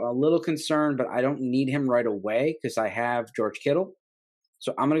 So a little concerned, but I don't need him right away because I have George Kittle.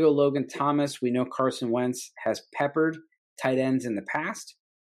 So I'm going to go Logan Thomas. We know Carson Wentz has peppered tight ends in the past,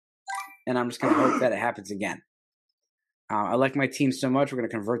 and I'm just going to hope that it happens again. I like my team so much. We're going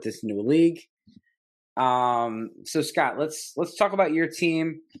to convert this into a league. So Scott, let's talk about your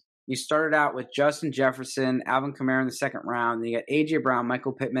team. You started out with Justin Jefferson, Alvin Kamara in the second round. Then you got A.J. Brown,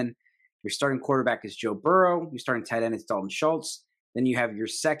 Michael Pittman. Your starting quarterback is Joe Burrow. Your starting tight end is Dalton Schultz. Then you have your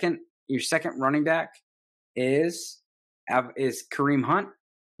second running back is Kareem Hunt.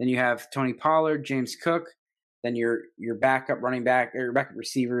 Then you have Tony Pollard, James Cook. Then your backup running back or your backup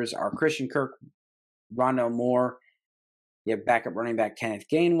receivers are Christian Kirk, Rondale Moore. You have backup running back Kenneth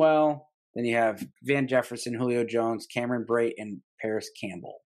Gainwell. Then you have Van Jefferson, Julio Jones, Cameron Brate, and Paris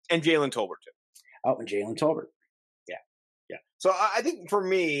Campbell. And Jalen Tolbert, too. Oh, and Jalen Tolbert. Yeah. So I think for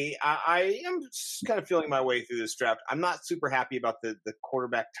me, I am kind of feeling my way through this draft. I'm not super happy about the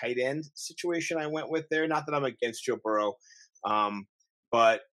quarterback tight end situation I went with there. Not that I'm against Joe Burrow,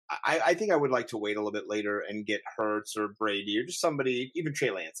 but I think I would like to wait a little bit later and get Hurts or Brady or just somebody, even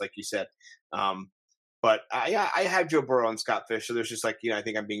Trey Lance, like you said. But I have Joe Burrow and Scott Fish, so there's just like, I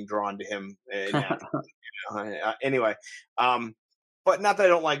think I'm being drawn to him. Anyway, but not that I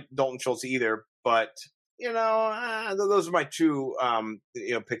don't like Dalton Schultz either, but those are my two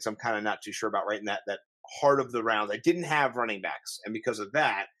picks I'm kind of not too sure about right in that heart of the round. I didn't have running backs, and because of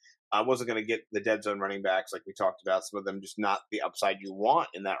that, I wasn't going to get the dead zone running backs like we talked about. Some of them just not the upside you want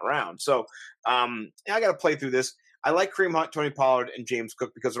in that round. So I got to play through this. I like Kareem Hunt, Tony Pollard, and James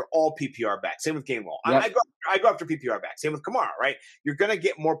Cook because they're all PPR backs. Same with Gainwell. Yep. I go after PPR backs. Same with Kamara, right? You're going to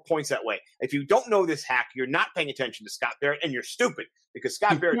get more points that way. If you don't know this hack, you're not paying attention to Scott Barrett, and you're stupid because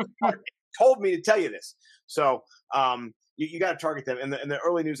Scott Barrett told me to tell you this. So you got to target them. And the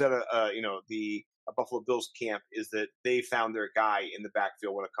early news out of the Buffalo Bills camp is that they found their guy in the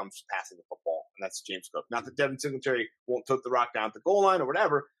backfield when it comes to passing the football, and that's James Cook. Not that Devin Singletary won't tote the rock down at the goal line or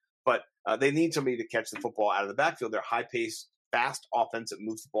whatever, but they need somebody to catch the football out of the backfield. They're high-paced, fast offense that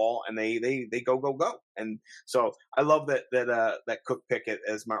moves the ball, and they go. And so I love that Cook pick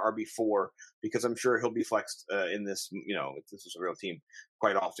as my RB4 because I'm sure he'll be flexed in this, if this is a real team,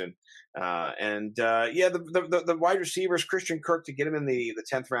 quite often. The wide receivers, Christian Kirk, to get him in the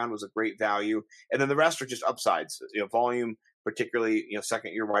 10th round was a great value, and then the rest are just upsides. Volume, particularly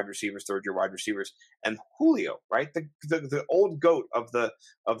second-year wide receivers, third-year wide receivers, and Julio, right? The old goat of the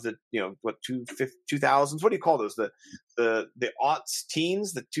 2000s. What do you call those? The aughts,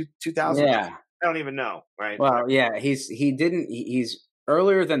 teens, the 2000s. Yeah, I don't even know, right? Well, yeah, he's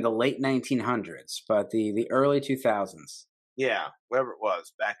earlier than the late 1900s, but the early 2000s. Yeah, whatever it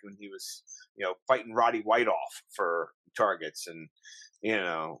was back when he was, fighting Roddy White off for targets and,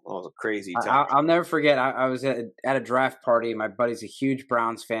 all the crazy I'll never forget. I was at a draft party. My buddy's a huge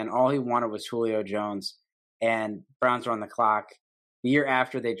Browns fan. All he wanted was Julio Jones, and Browns were on the clock. The year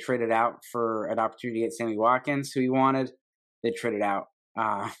after, they traded out for an opportunity to get Sammy Watkins, who he wanted. They traded out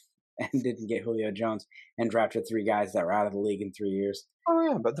and didn't get Julio Jones, and drafted 3 guys that were out of the league in 3 years. Oh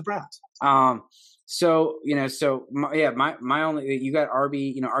yeah, but the Browns. So my only, you got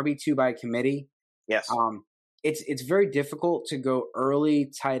RB2 by committee. Yes. It's very difficult to go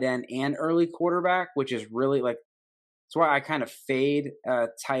early tight end and early quarterback, which is really like, that's why I kind of fade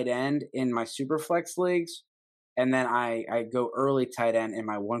tight end in my super flex leagues, and then I go early tight end in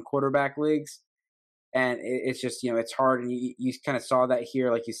my 1 quarterback leagues. And it's just, it's hard, and you kind of saw that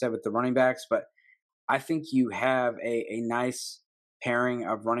here, like you said, with the running backs. But I think you have a nice pairing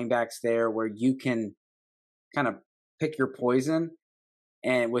of running backs there where you can kind of pick your poison.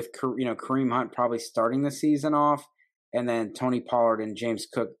 And with, Kareem Hunt probably starting the season off, and then Tony Pollard and James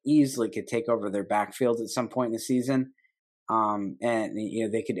Cook easily could take over their backfield at some point in the season. And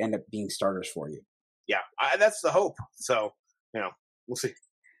they could end up being starters for you. Yeah, that's the hope. So, we'll see.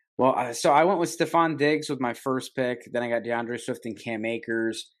 Well, so I went with Stephon Diggs with my first pick. Then I got DeAndre Swift and Cam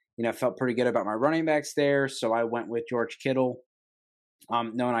Akers. Felt pretty good about my running backs there. So I went with George Kittle,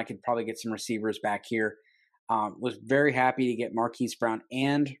 knowing I could probably get some receivers back here. Was very happy to get Marquise Brown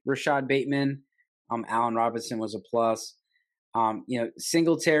and Rashad Bateman. Allen Robinson was a plus.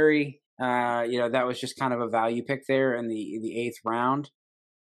 Singletary, that was just kind of a value pick there in the 8th round.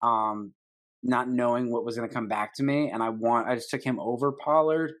 Not knowing what was going to come back to me, and I just took him over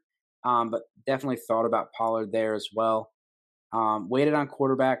Pollard, but definitely thought about Pollard there as well. Waited on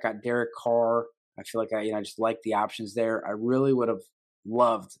quarterback, got Derek Carr. I feel like I just like the options there. I really would have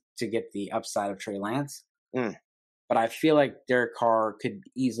loved to get the upside of Trey Lance, but I feel like Derek Carr could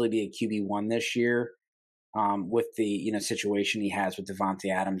easily be a QB1 this year, with the situation he has with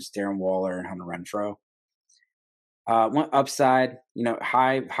Devontae Adams, Darren Waller, and Hunter Renfrow. One upside,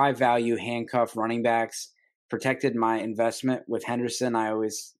 high value handcuff running backs, protected my investment with Henderson. I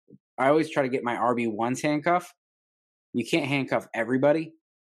always try to get my RB1s handcuff. You can't handcuff everybody,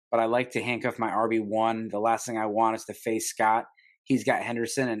 but I like to handcuff my RB1. The last thing I want is to face Scott. He's got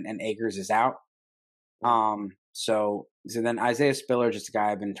Henderson and Akers is out. So then Isaiah Spiller, just a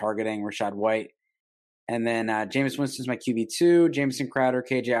guy I've been targeting, Rashad White. And then Jameis Winston's my QB2. Jamison Crowder,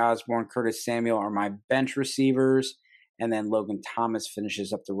 KJ Osborne, Curtis Samuel are my bench receivers. And then Logan Thomas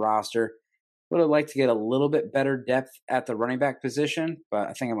finishes up the roster. Would have liked to get a little bit better depth at the running back position, but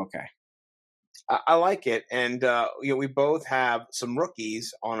I think I'm okay. I like it. And, we both have some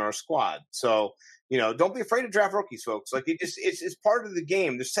rookies on our squad. So, don't be afraid to draft rookies, folks. Like, it's part of the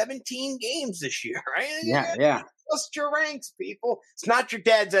game. There's 17 games this year, right? Yeah. Adjust your ranks, people. It's not your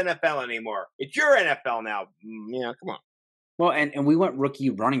dad's NFL anymore. It's your NFL now. Come on. Well, and we went rookie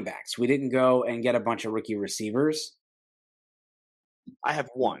running backs. We didn't go and get a bunch of rookie receivers. I have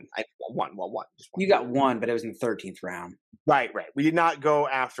one. One. Just one. You got one, but it was in the 13th round. Right. We did not go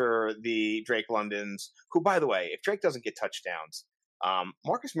after the Drake Londons, who, by the way, if Drake doesn't get touchdowns,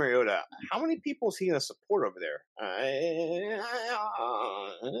 Marcus Mariota, how many people is he going to support over there?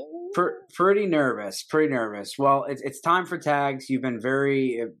 Pretty nervous. Well, it's time for tags. You've been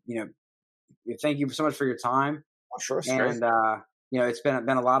very, thank you so much for your time. Oh, sure. And, it's been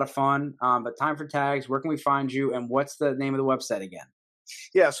a lot of fun, but time for tags. Where can we find you, and what's the name of the website again?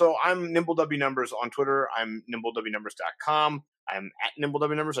 Yeah, so I'm NimbleWNumbers on Twitter. I'm NimbleWNumbers.com. I'm at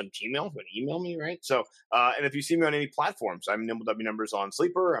NimbleWNumbers on Gmail. You can email me, right? So, and if you see me on any platforms, I'm NimbleWNumbers on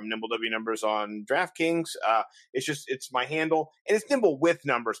Sleeper. I'm NimbleWNumbers on DraftKings. It's my handle, and it's Nimble with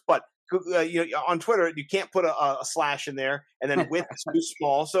numbers, but on Twitter, you can't put a slash in there, and then with is too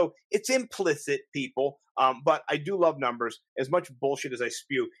small. So it's implicit, people. But I do love numbers. As much bullshit as I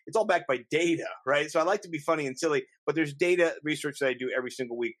spew, it's all backed by data, right? So I like to be funny and silly, but there's data research that I do every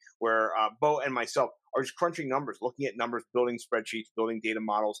single week where Bo and myself are just crunching numbers, looking at numbers, building spreadsheets, building data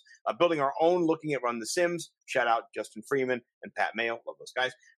models, building our own, looking at Run the Sims. Shout out Justin Freeman and Pat Mayo. Love those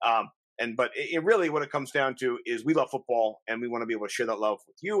guys. But it really, what it comes down to is we love football, and we want to be able to share that love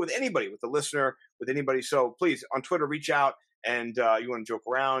with you, with anybody, with the listener, with anybody. So please, on Twitter, reach out, and you want to joke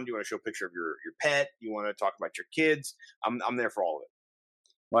around, you want to show a picture of your pet, you want to talk about your kids. I'm there for all of it.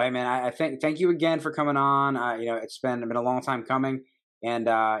 Well, hey, man, I thank you again for coming on. It's been a long time coming, and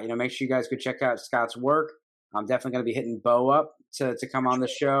make sure you guys go check out Scott's work. I'm definitely going to be hitting Bo up to come on the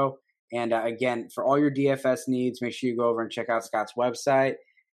show. And again, for all your DFS needs, make sure you go over and check out Scott's website.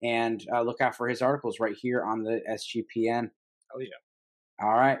 And look out for his articles right here on the SGPN. Oh, yeah.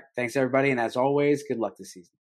 All right. Thanks, everybody. And as always, good luck this season.